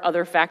 There are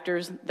other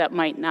factors that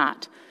might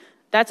not.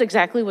 That's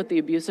exactly what the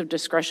abuse of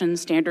discretion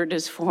standard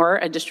is for.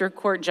 A district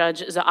court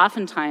judge is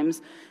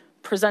oftentimes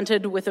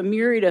presented with a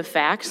myriad of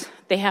facts.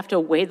 They have to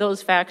weigh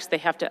those facts. They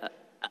have to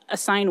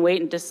assign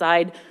weight and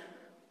decide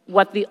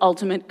what the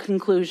ultimate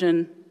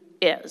conclusion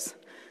is.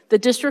 The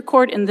district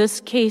court in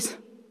this case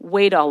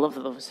weighed all of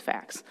those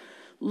facts,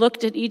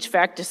 looked at each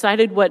fact,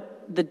 decided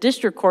what the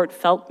district court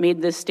felt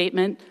made this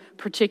statement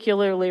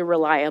particularly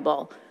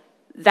reliable.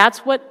 That's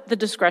what the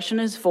discretion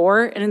is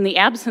for, and in the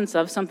absence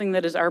of something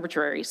that is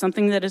arbitrary,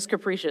 something that is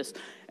capricious,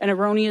 an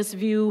erroneous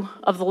view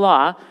of the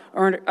law,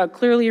 or a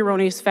clearly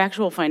erroneous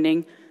factual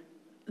finding,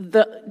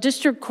 the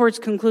district court's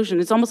conclusion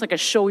is almost like a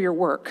show your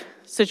work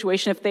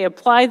situation. If they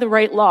apply the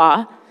right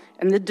law,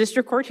 and the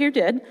district court here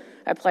did,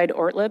 applied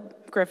Ortleb,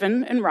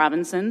 Griffin, and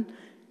Robinson,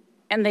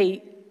 and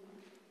they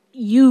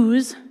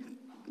use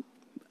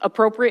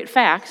appropriate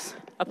facts,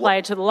 apply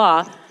it to the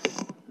law,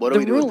 what do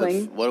we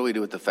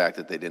do with the fact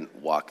that they didn't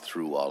walk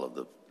through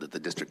that the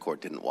district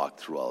court didn't walk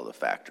through all of the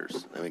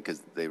factors? I mean,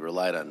 because they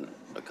relied on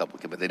a couple,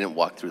 but they didn't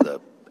walk through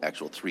the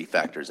actual 3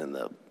 factors in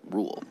the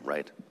rule,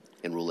 right?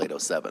 In Rule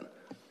 807.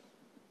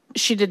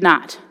 She did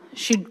not.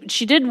 She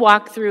did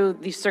walk through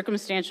the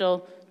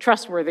circumstantial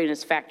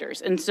trustworthiness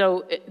factors, and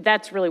so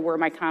that's really where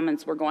my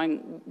comments were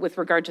going with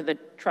regard to the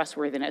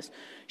trustworthiness.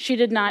 She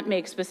did not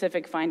make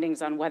specific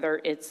findings on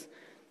whether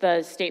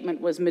the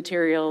statement was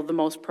material, the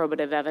most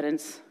probative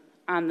evidence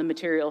on the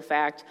material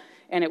fact,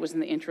 and it was in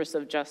the interest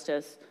of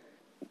justice.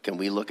 Can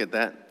we look at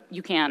that?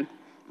 You can.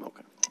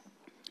 Okay.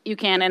 You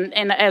can,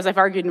 and as I've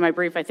argued in my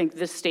brief, I think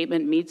this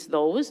statement meets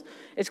those.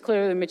 It's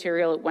clearly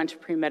material. It went to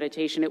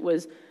premeditation. It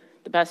was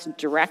the best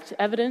direct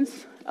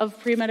evidence of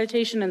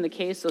premeditation in the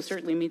case, so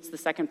certainly meets the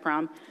second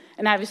prong.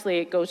 And obviously,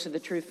 it goes to the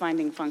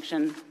truth-finding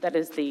function that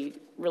is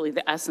really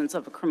the essence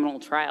of a criminal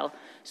trial.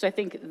 So I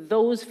think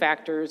those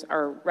factors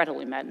are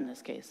readily met in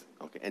this case.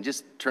 Okay, and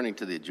just turning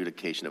to the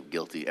adjudication of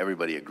guilty,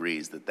 everybody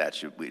agrees that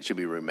it should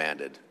be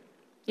remanded?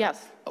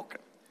 Yes. Okay.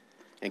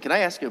 And can I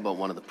ask you about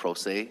one of the pro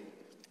se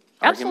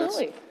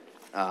arguments?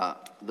 Absolutely.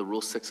 The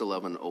Rule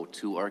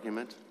 61102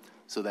 argument?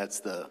 So that's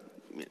the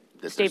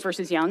State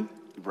versus Young?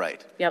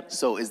 Right. Yep.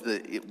 So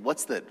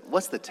what's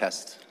the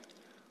test?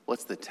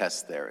 What's the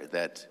test there?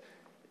 That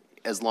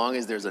as long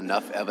as there's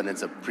enough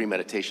evidence of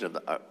premeditation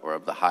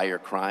of the higher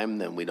crime,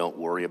 then we don't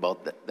worry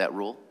about that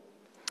rule?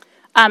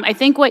 I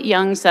think what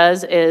Young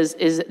says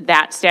is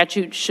that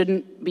statute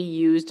shouldn't be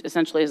used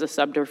essentially as a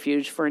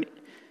subterfuge for an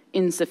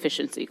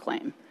insufficiency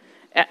claim.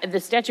 The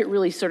statute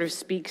really sort of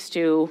speaks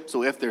to...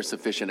 So if there's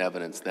sufficient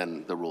evidence,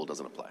 then the rule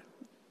doesn't apply?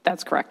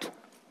 That's correct.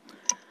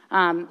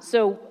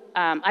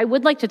 I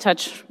would like to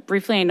touch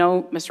briefly, I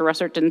know Mr.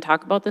 Russert didn't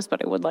talk about this,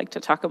 but I would like to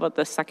talk about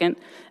the second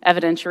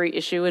evidentiary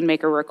issue and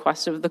make a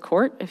request of the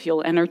court, if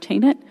you'll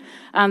entertain it.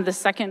 The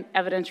second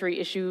evidentiary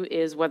issue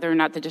is whether or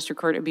not the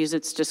district court abused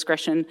its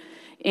discretion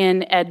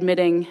in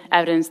admitting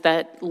evidence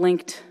that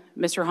linked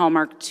Mr.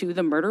 Hallmark to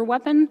the murder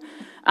weapon.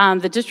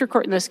 The district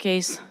court in this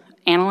case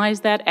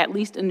analyzed that, at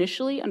least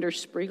initially, under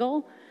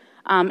Spriegel,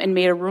 and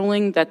made a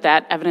ruling that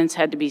that evidence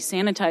had to be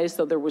sanitized,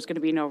 so there was going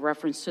to be no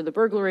reference to the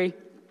burglary.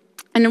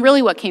 And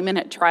really what came in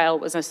at trial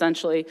was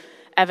essentially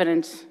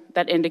evidence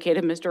that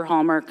indicated Mr.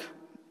 Hallmark,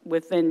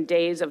 within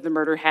days of the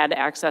murder, had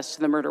access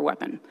to the murder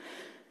weapon.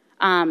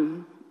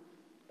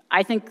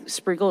 I think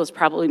Spriegel is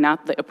probably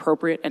not the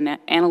appropriate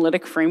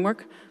analytic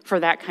framework for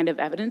that kind of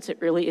evidence. It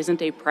really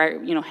isn't a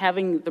prior,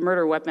 having the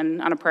murder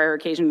weapon on a prior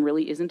occasion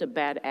really isn't a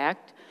bad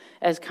act,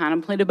 as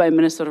contemplated by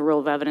Minnesota Rule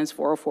of Evidence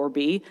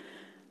 404B.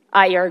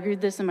 I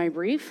argued this in my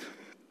brief,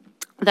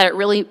 that it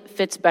really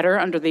fits better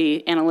under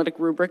the analytic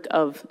rubric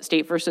of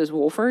State versus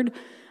Wolford.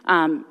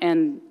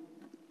 And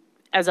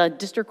as a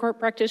district court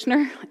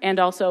practitioner and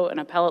also an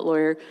appellate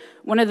lawyer,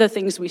 one of the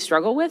things we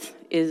struggle with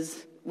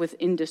is,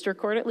 within district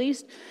court at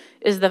least,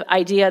 is the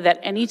idea that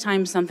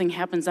anytime something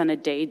happens on a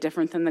day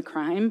different than the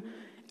crime,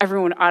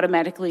 everyone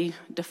automatically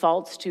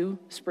defaults to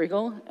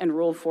Spriegel and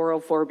Rule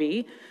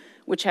 404B,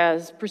 which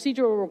has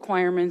procedural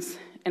requirements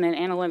and an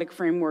analytic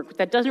framework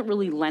that doesn't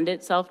really lend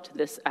itself to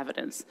this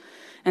evidence.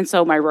 And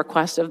so my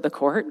request of the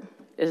court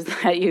is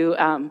that you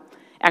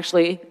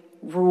actually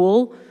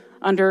rule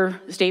under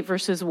State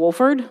versus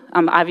Wolford.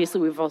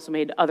 Obviously, we've also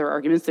made other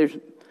arguments. There's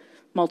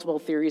multiple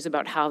theories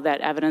about how that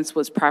evidence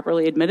was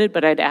properly admitted,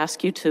 but I'd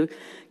ask you to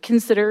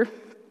consider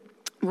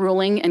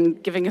ruling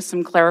and giving us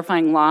some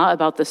clarifying law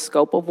about the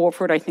scope of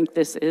Wolford. I think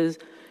this is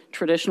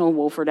traditional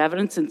Wolford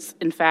evidence. It's,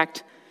 in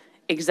fact,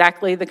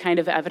 exactly the kind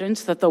of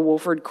evidence that the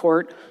Wolford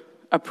court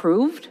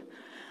approved.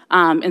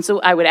 And so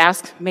I would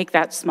make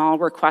that small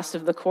request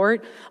of the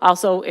court.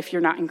 Also, if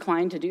you're not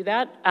inclined to do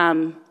that,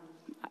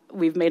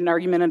 we've made an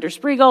argument under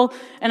Spriegel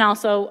and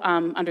also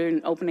under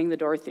an opening the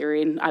door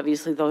theory, and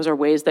obviously those are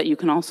ways that you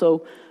can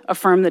also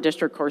affirm the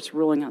district court's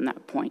ruling on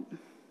that point.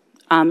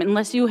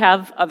 Unless you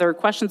have other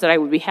questions that I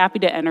would be happy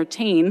to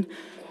entertain,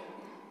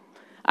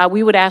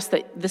 we would ask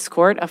that this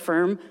court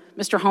affirm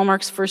Mr.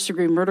 Hallmark's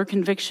first-degree murder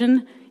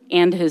conviction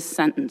and his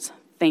sentence.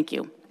 Thank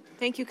you.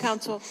 Thank you,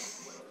 counsel.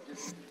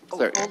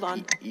 Sir, Hold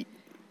on.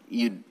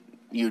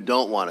 You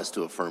don't want us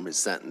to affirm his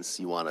sentence.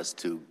 You want us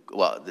to,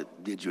 the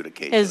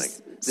adjudication.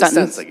 His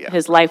sentence,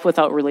 his life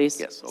without release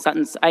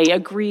sentence. I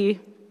agree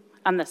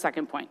on the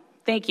second point.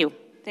 Thank you.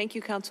 Thank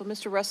you, counsel.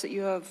 Mr. Russett,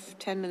 you have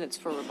 10 minutes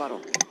for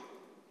rebuttal.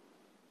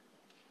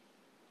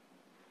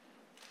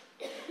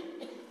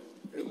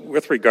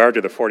 With regard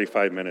to the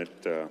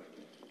 45-minute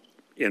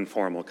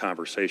informal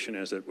conversation,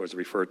 as it was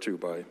referred to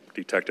by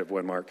Detective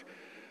Winmark,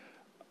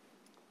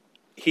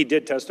 he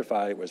did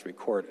testify it was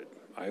recorded.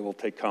 I will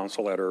take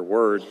counsel at her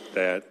word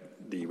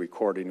that the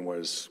recording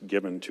was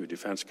given to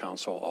defense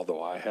counsel,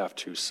 although I have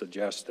to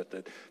suggest that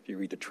if you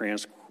read the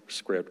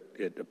transcript,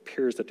 it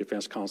appears that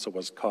defense counsel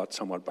was caught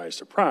somewhat by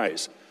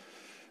surprise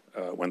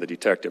when the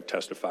detective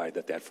testified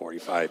that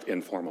 45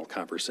 informal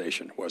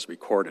conversation was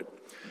recorded.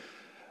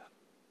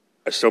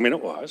 Assuming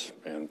it was,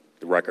 and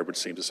the record would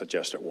seem to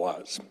suggest it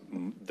was,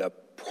 the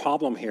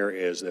problem here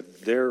is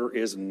that there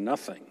is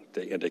nothing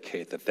to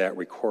indicate that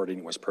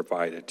recording was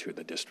provided to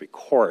the district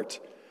court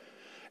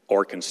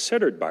or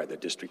considered by the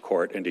district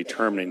court in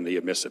determining the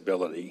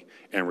admissibility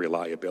and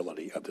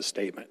reliability of the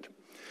statement.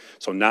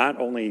 So not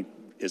only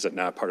is it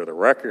not part of the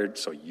record,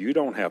 so you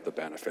don't have the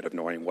benefit of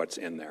knowing what's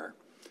in there,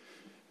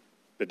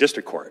 the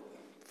district court,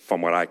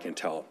 from what I can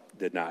tell,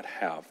 did not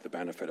have the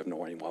benefit of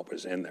knowing what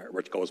was in there,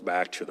 which goes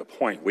back to the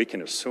point we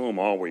can assume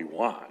all we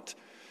want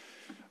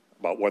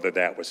about whether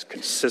that was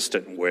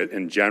consistent with,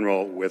 in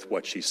general, with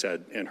what she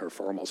said in her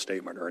formal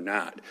statement or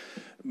not.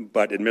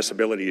 But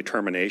admissibility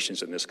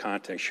determinations in this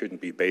context shouldn't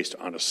be based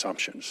on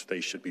assumptions.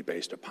 They should be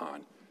based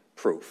upon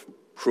proof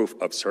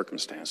of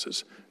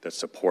circumstances that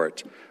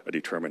support a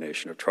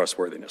determination of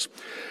trustworthiness.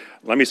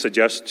 Let me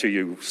suggest to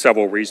you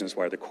several reasons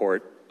why the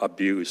court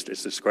abused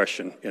its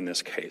discretion in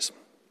this case.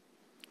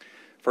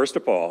 First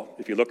of all,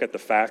 if you look at the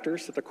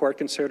factors that the court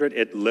considered,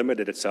 it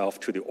limited itself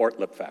to the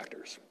Ortlip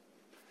factors.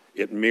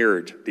 It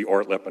mirrored the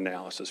Ortlip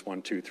analysis,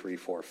 1, 2, 3,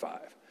 4, 5.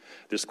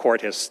 This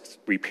court has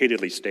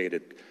repeatedly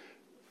stated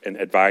and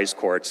advised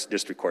courts,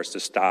 district courts, to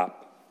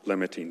stop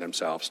limiting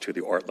themselves to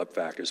the Ortlip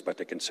factors, but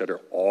to consider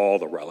all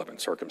the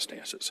relevant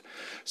circumstances.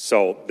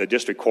 So the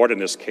district court in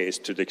this case,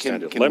 to the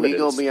extent it limited...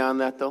 Can we go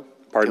beyond that, though?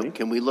 Pardon me?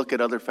 Can we look at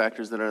other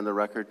factors that are in the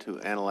record to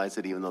analyze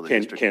it, even though the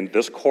district... Can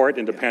this court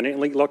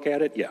independently look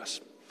at it?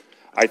 Yes.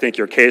 I think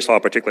your case law,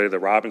 particularly the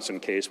Robinson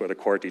case, where the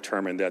court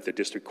determined that the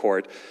district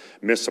court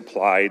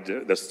misapplied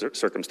the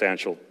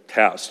circumstantial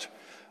test,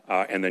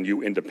 and then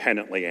you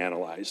independently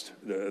analyzed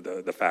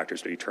the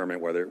factors to determine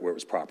whether it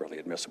was properly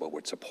admissible,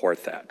 would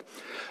support that.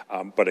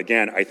 But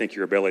again, I think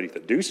your ability to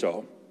do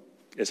so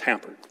is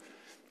hampered.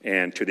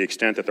 And to the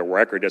extent that the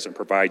record doesn't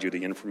provide you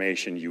the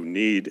information you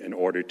need in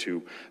order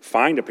to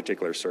find a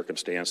particular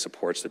circumstance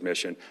supports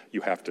admission,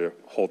 you have to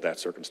hold that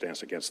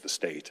circumstance against the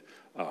state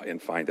and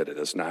find that it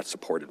does not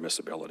support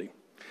admissibility.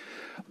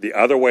 The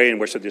other way in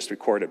which the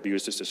district court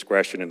abused its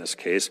discretion in this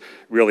case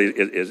really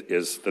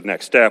is the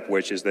next step,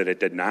 which is that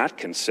it did not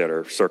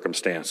consider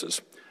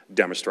circumstances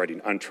demonstrating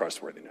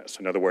untrustworthiness.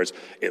 In other words,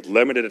 it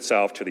limited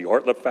itself to the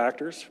Ortlip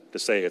factors to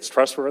say it's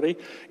trustworthy.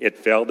 It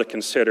failed to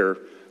consider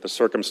the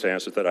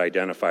circumstances that I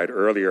identified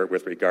earlier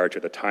with regard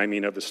to the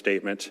timing of the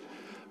statement,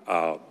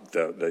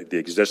 the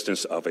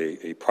existence of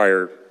a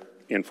prior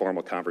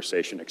informal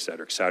conversation, et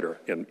cetera,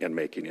 in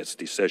making its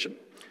decision.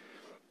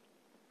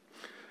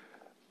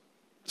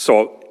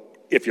 So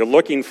if you're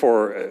looking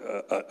for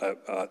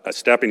a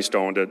stepping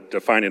stone to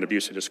find an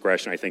abuse of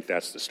discretion, I think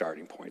that's the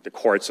starting point. The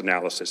court's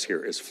analysis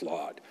here is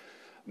flawed.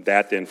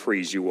 That then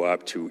frees you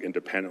up to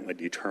independently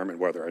determine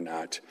whether or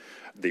not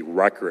the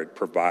record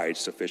provides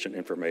sufficient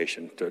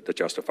information to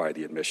justify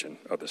the admission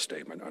of the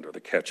statement under the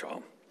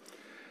catch-all.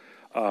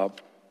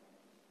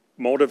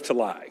 Motive to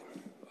lie.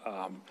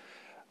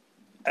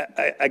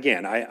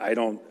 Again, I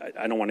don't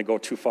want to go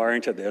too far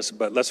into this,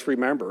 but let's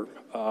remember,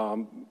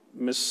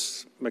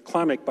 Ms.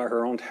 McClemick, by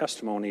her own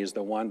testimony, is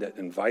the one that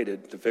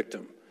invited the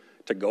victim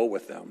to go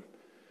with them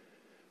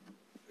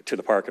to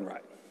the park and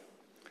ride.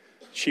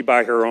 She,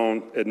 by her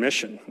own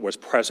admission, was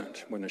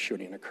present when the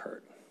shooting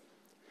occurred.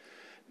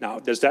 Now,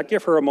 does that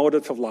give her a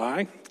motive to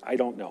lie? I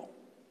don't know.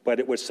 But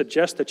it would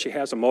suggest that she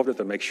has a motive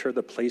to make sure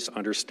the police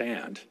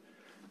understand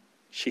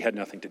she had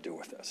nothing to do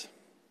with this.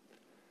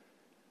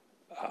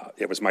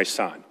 It was my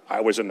son.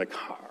 I was in the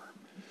car.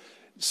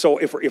 So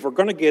if we're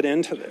going to get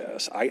into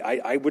this,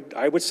 I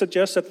would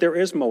suggest that there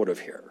is motive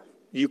here.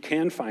 You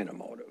can find a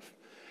motive,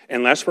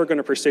 unless we're going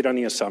to proceed on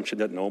the assumption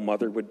that no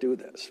mother would do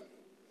this.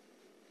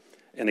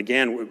 And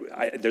again,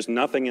 there's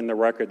nothing in the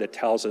record that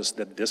tells us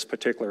that this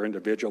particular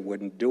individual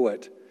wouldn't do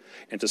it.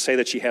 And to say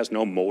that she has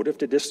no motive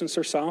to distance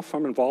herself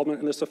from involvement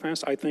in this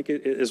offense, I think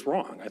it is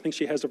wrong. I think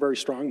she has a very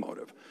strong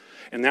motive.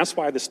 And that's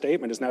why the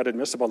statement is not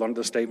admissible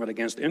under the statement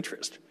against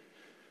interest.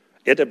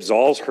 It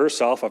absolves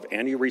herself of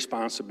any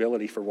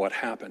responsibility for what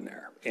happened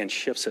there and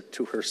shifts it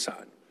to her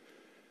son.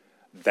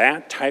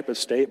 That type of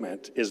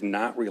statement is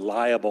not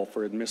reliable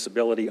for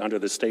admissibility under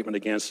the statement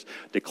against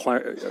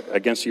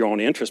your own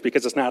interest,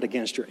 because it's not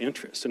against your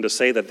interest. And to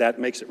say that that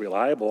makes it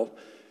reliable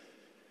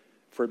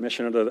for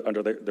admission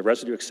under the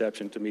residue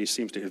exception, to me,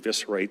 seems to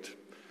eviscerate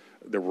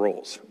the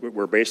rules.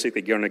 We're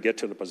basically going to get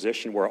to the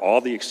position where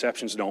all the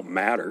exceptions don't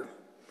matter.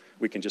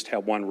 We can just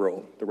have one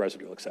rule, the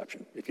residue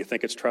exception. If you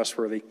think it's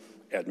trustworthy,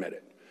 admit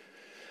it.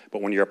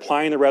 But when you're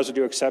applying the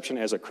residue exception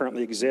as it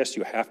currently exists,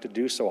 you have to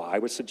do so, I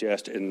would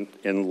suggest, in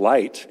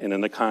light and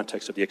in the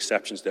context of the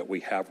exceptions that we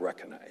have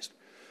recognized.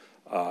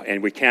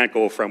 And we can't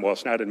go from, well,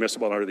 it's not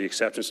admissible under the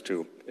exceptions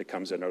to it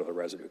comes in under the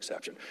residue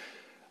exception.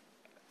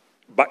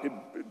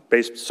 But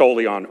based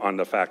solely on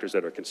the factors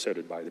that are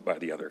considered by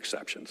the other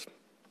exceptions.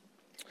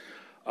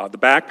 The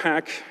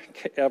backpack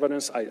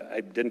evidence,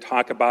 I didn't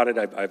talk about it.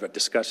 I've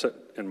discussed it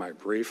in my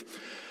brief.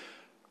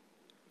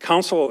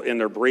 Counsel in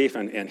their brief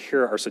and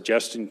here are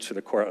suggesting to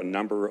the court a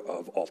number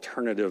of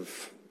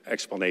alternative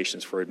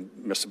explanations for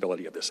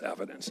admissibility of this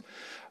evidence.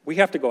 I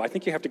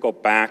think you have to go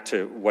back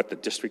to what the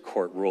district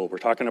court ruled. We're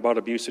talking about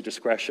abuse of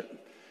discretion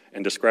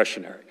and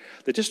discretionary.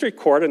 The district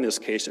court in this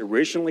case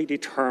originally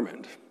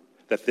determined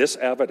that this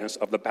evidence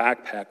of the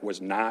backpack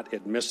was not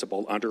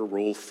admissible under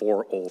Rule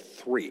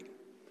 403,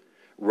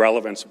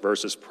 relevance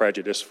versus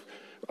prejudice,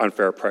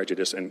 unfair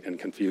prejudice, and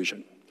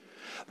confusion.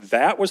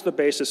 That was the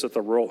basis of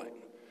the ruling.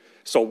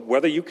 So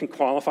whether you can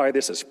qualify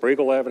this as Sprague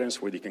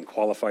evidence, whether you can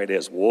qualify it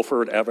as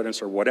Wolford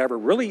evidence or whatever,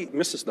 really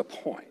misses the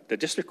point. The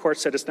district court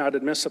said it's not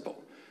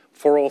admissible.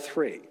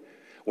 403,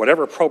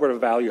 whatever probative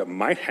value it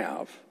might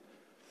have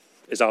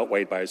is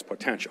outweighed by its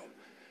potential.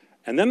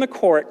 And then the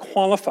court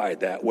qualified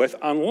that with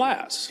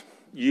unless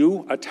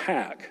you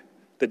attack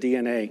the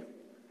DNA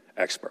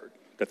expert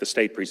that the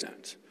state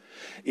presents.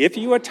 If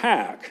you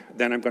attack,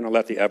 then I'm going to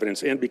let the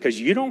evidence in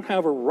because you don't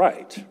have a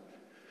right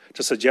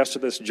to suggest to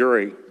this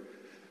jury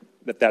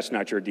that that's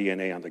not your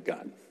DNA on the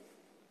gun.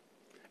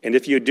 And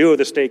if you do,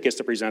 the state gets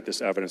to present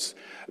this evidence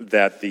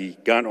that the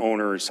gun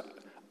owner's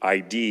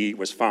ID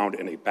was found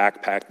in a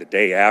backpack the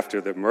day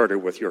after the murder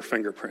with your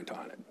fingerprint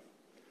on it.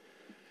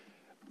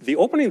 The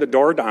opening the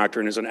door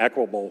doctrine is an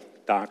equitable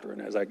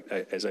doctrine, as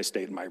I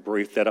stated in my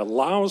brief, that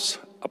allows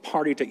a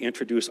party to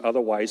introduce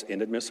otherwise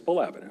inadmissible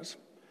evidence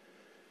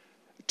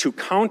to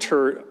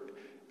counter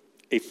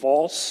a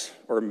false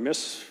or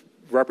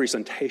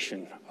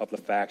misrepresentation of the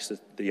facts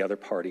that the other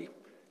party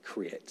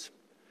creates.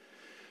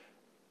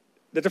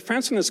 The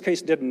defense in this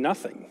case did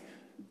nothing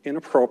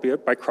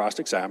inappropriate by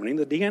cross-examining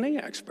the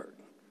DNA expert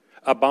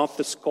about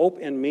the scope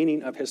and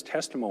meaning of his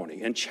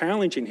testimony and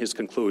challenging his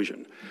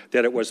conclusion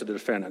that it was the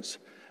defendant's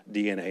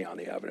DNA on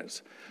the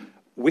evidence.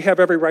 We have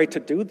every right to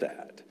do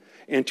that.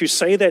 And to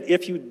say that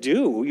if you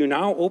do, you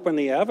now open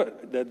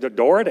the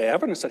door to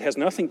evidence that has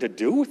nothing to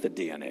do with the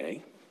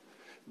DNA,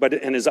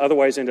 and is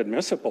otherwise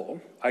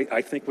inadmissible,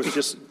 I think was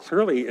just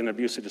clearly an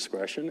abuse of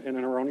discretion and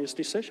an erroneous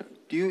decision.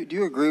 Do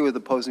you agree with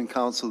opposing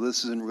counsel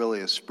this isn't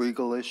really a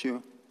Spriegel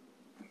issue?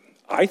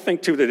 I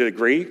think to the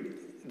degree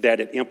that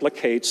it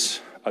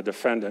implicates a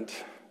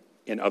defendant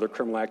in other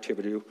criminal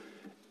activity,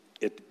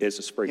 it is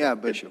a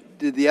Spriegel issue. Yeah, but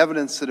did the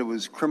evidence that it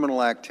was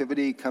criminal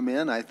activity come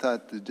in? I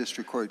thought the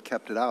district court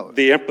kept it out.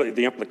 The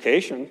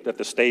implication that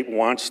the state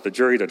wants the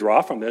jury to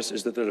draw from this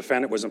is that the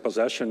defendant was in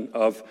possession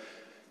of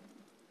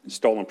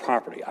stolen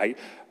property.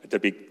 To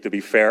be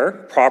fair,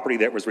 property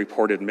that was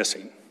reported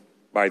missing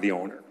by the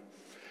owner.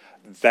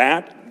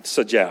 That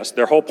suggests,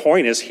 their whole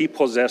point is he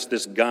possessed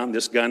this gun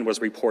was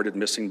reported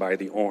missing by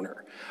the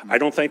owner. I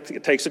don't think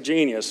it takes a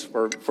genius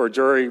for a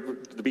jury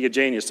to be a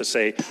genius to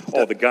say,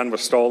 oh, the gun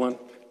was stolen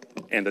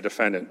and the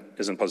defendant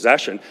is in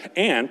possession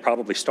and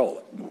probably stole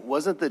it.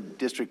 Wasn't the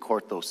district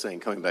court, though,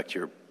 saying, coming back to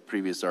your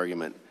previous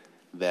argument,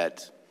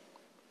 that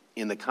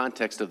in the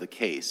context of the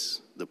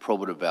case, the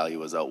probative value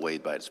was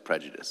outweighed by its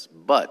prejudice?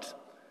 But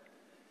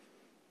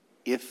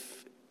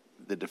if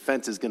the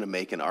defense is going to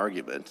make an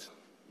argument,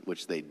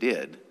 which they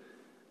did,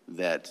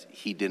 that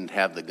he didn't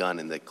have the gun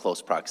in the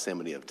close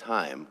proximity of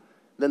time,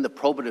 then the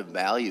probative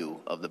value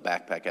of the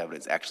backpack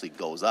evidence actually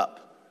goes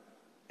up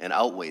and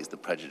outweighs the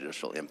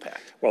prejudicial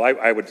impact. Well,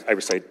 I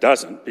would say it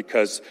doesn't,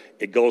 because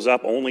it goes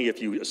up only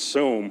if you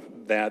assume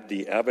that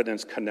the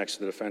evidence connects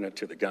the defendant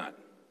to the gun.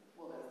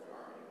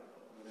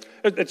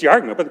 It's the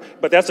argument,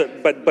 but as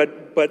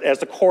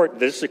the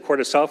district court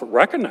itself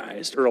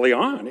recognized early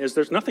on, is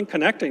there's nothing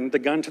connecting the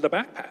gun to the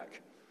backpack.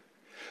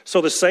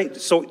 So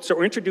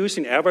we're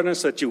introducing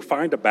evidence that you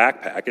find a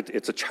backpack.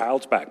 It's a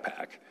child's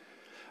backpack,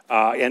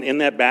 and in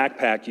that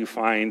backpack you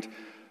find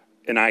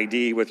an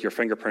ID with your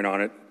fingerprint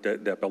on it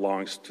that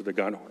belongs to the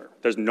gun owner.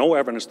 There's no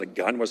evidence the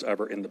gun was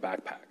ever in the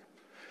backpack.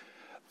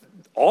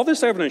 All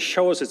this evidence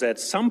shows is that at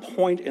some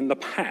point in the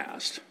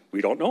past, we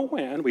don't know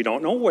when, we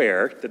don't know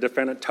where, the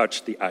defendant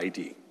touched the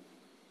ID.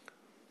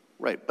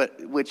 Right,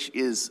 but which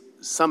is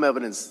some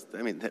evidence,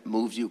 that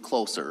moves you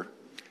closer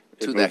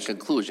to that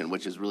conclusion,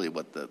 which is really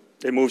what the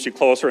It moves you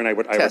closer, and I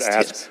would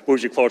ask, is.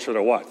 moves you closer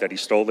to what? That he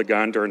stole the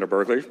gun during the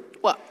burglary?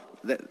 Well,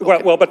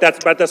 But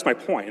that's my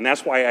point, and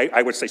that's why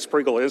I would say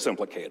Spriegel is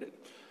implicated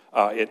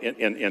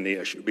in the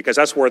issue, because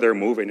that's where they're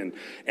moving,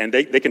 and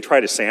they can try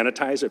to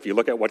sanitize it. If you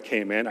look at what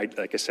came in,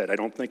 like I said, I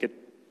don't think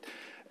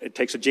it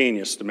takes a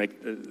genius to make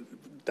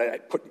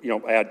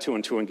add 2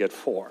 and 2 and get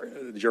 4.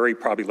 The jury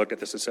probably looked at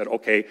this and said,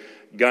 okay,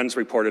 guns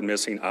reported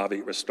missing,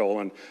 obviously it was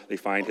stolen. They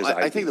find his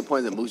ID. I think the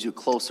point that moves you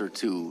closer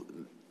to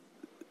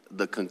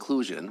the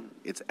conclusion,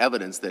 it's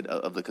evidence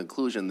of the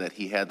conclusion that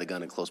he had the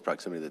gun in close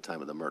proximity at the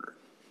time of the murder.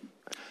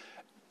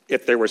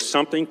 If there was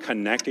something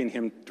connecting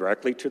him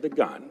directly to the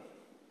gun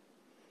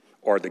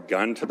or the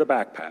gun to the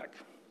backpack,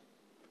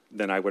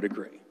 then I would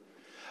agree.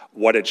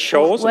 What it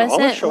shows, and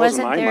all it shows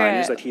in my mind,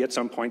 is that he at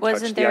some point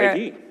touched the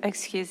ID.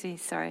 Excuse me,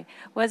 sorry.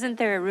 Wasn't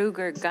there a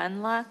Ruger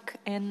gun lock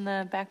in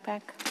the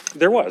backpack?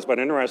 There was, but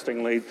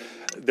interestingly,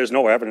 there's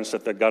no evidence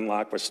that the gun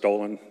lock was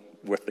stolen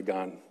with the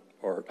gun.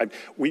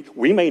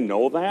 We may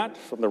know that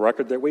from the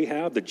record that we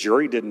have. The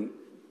jury didn't.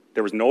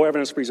 There was no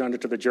evidence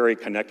presented to the jury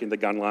connecting the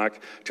gun lock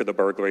to the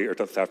burglary or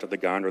to the theft of the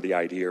gun or the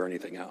ID or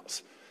anything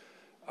else.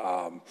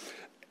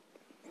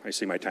 I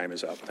see my time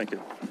is up. Thank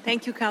you.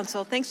 Thank you,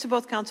 counsel. Thanks to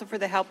both counsel for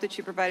the help that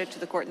you provided to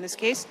the court in this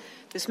case.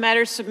 This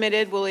matter is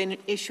submitted. We'll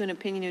issue an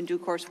opinion in due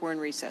course. We're in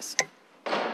recess.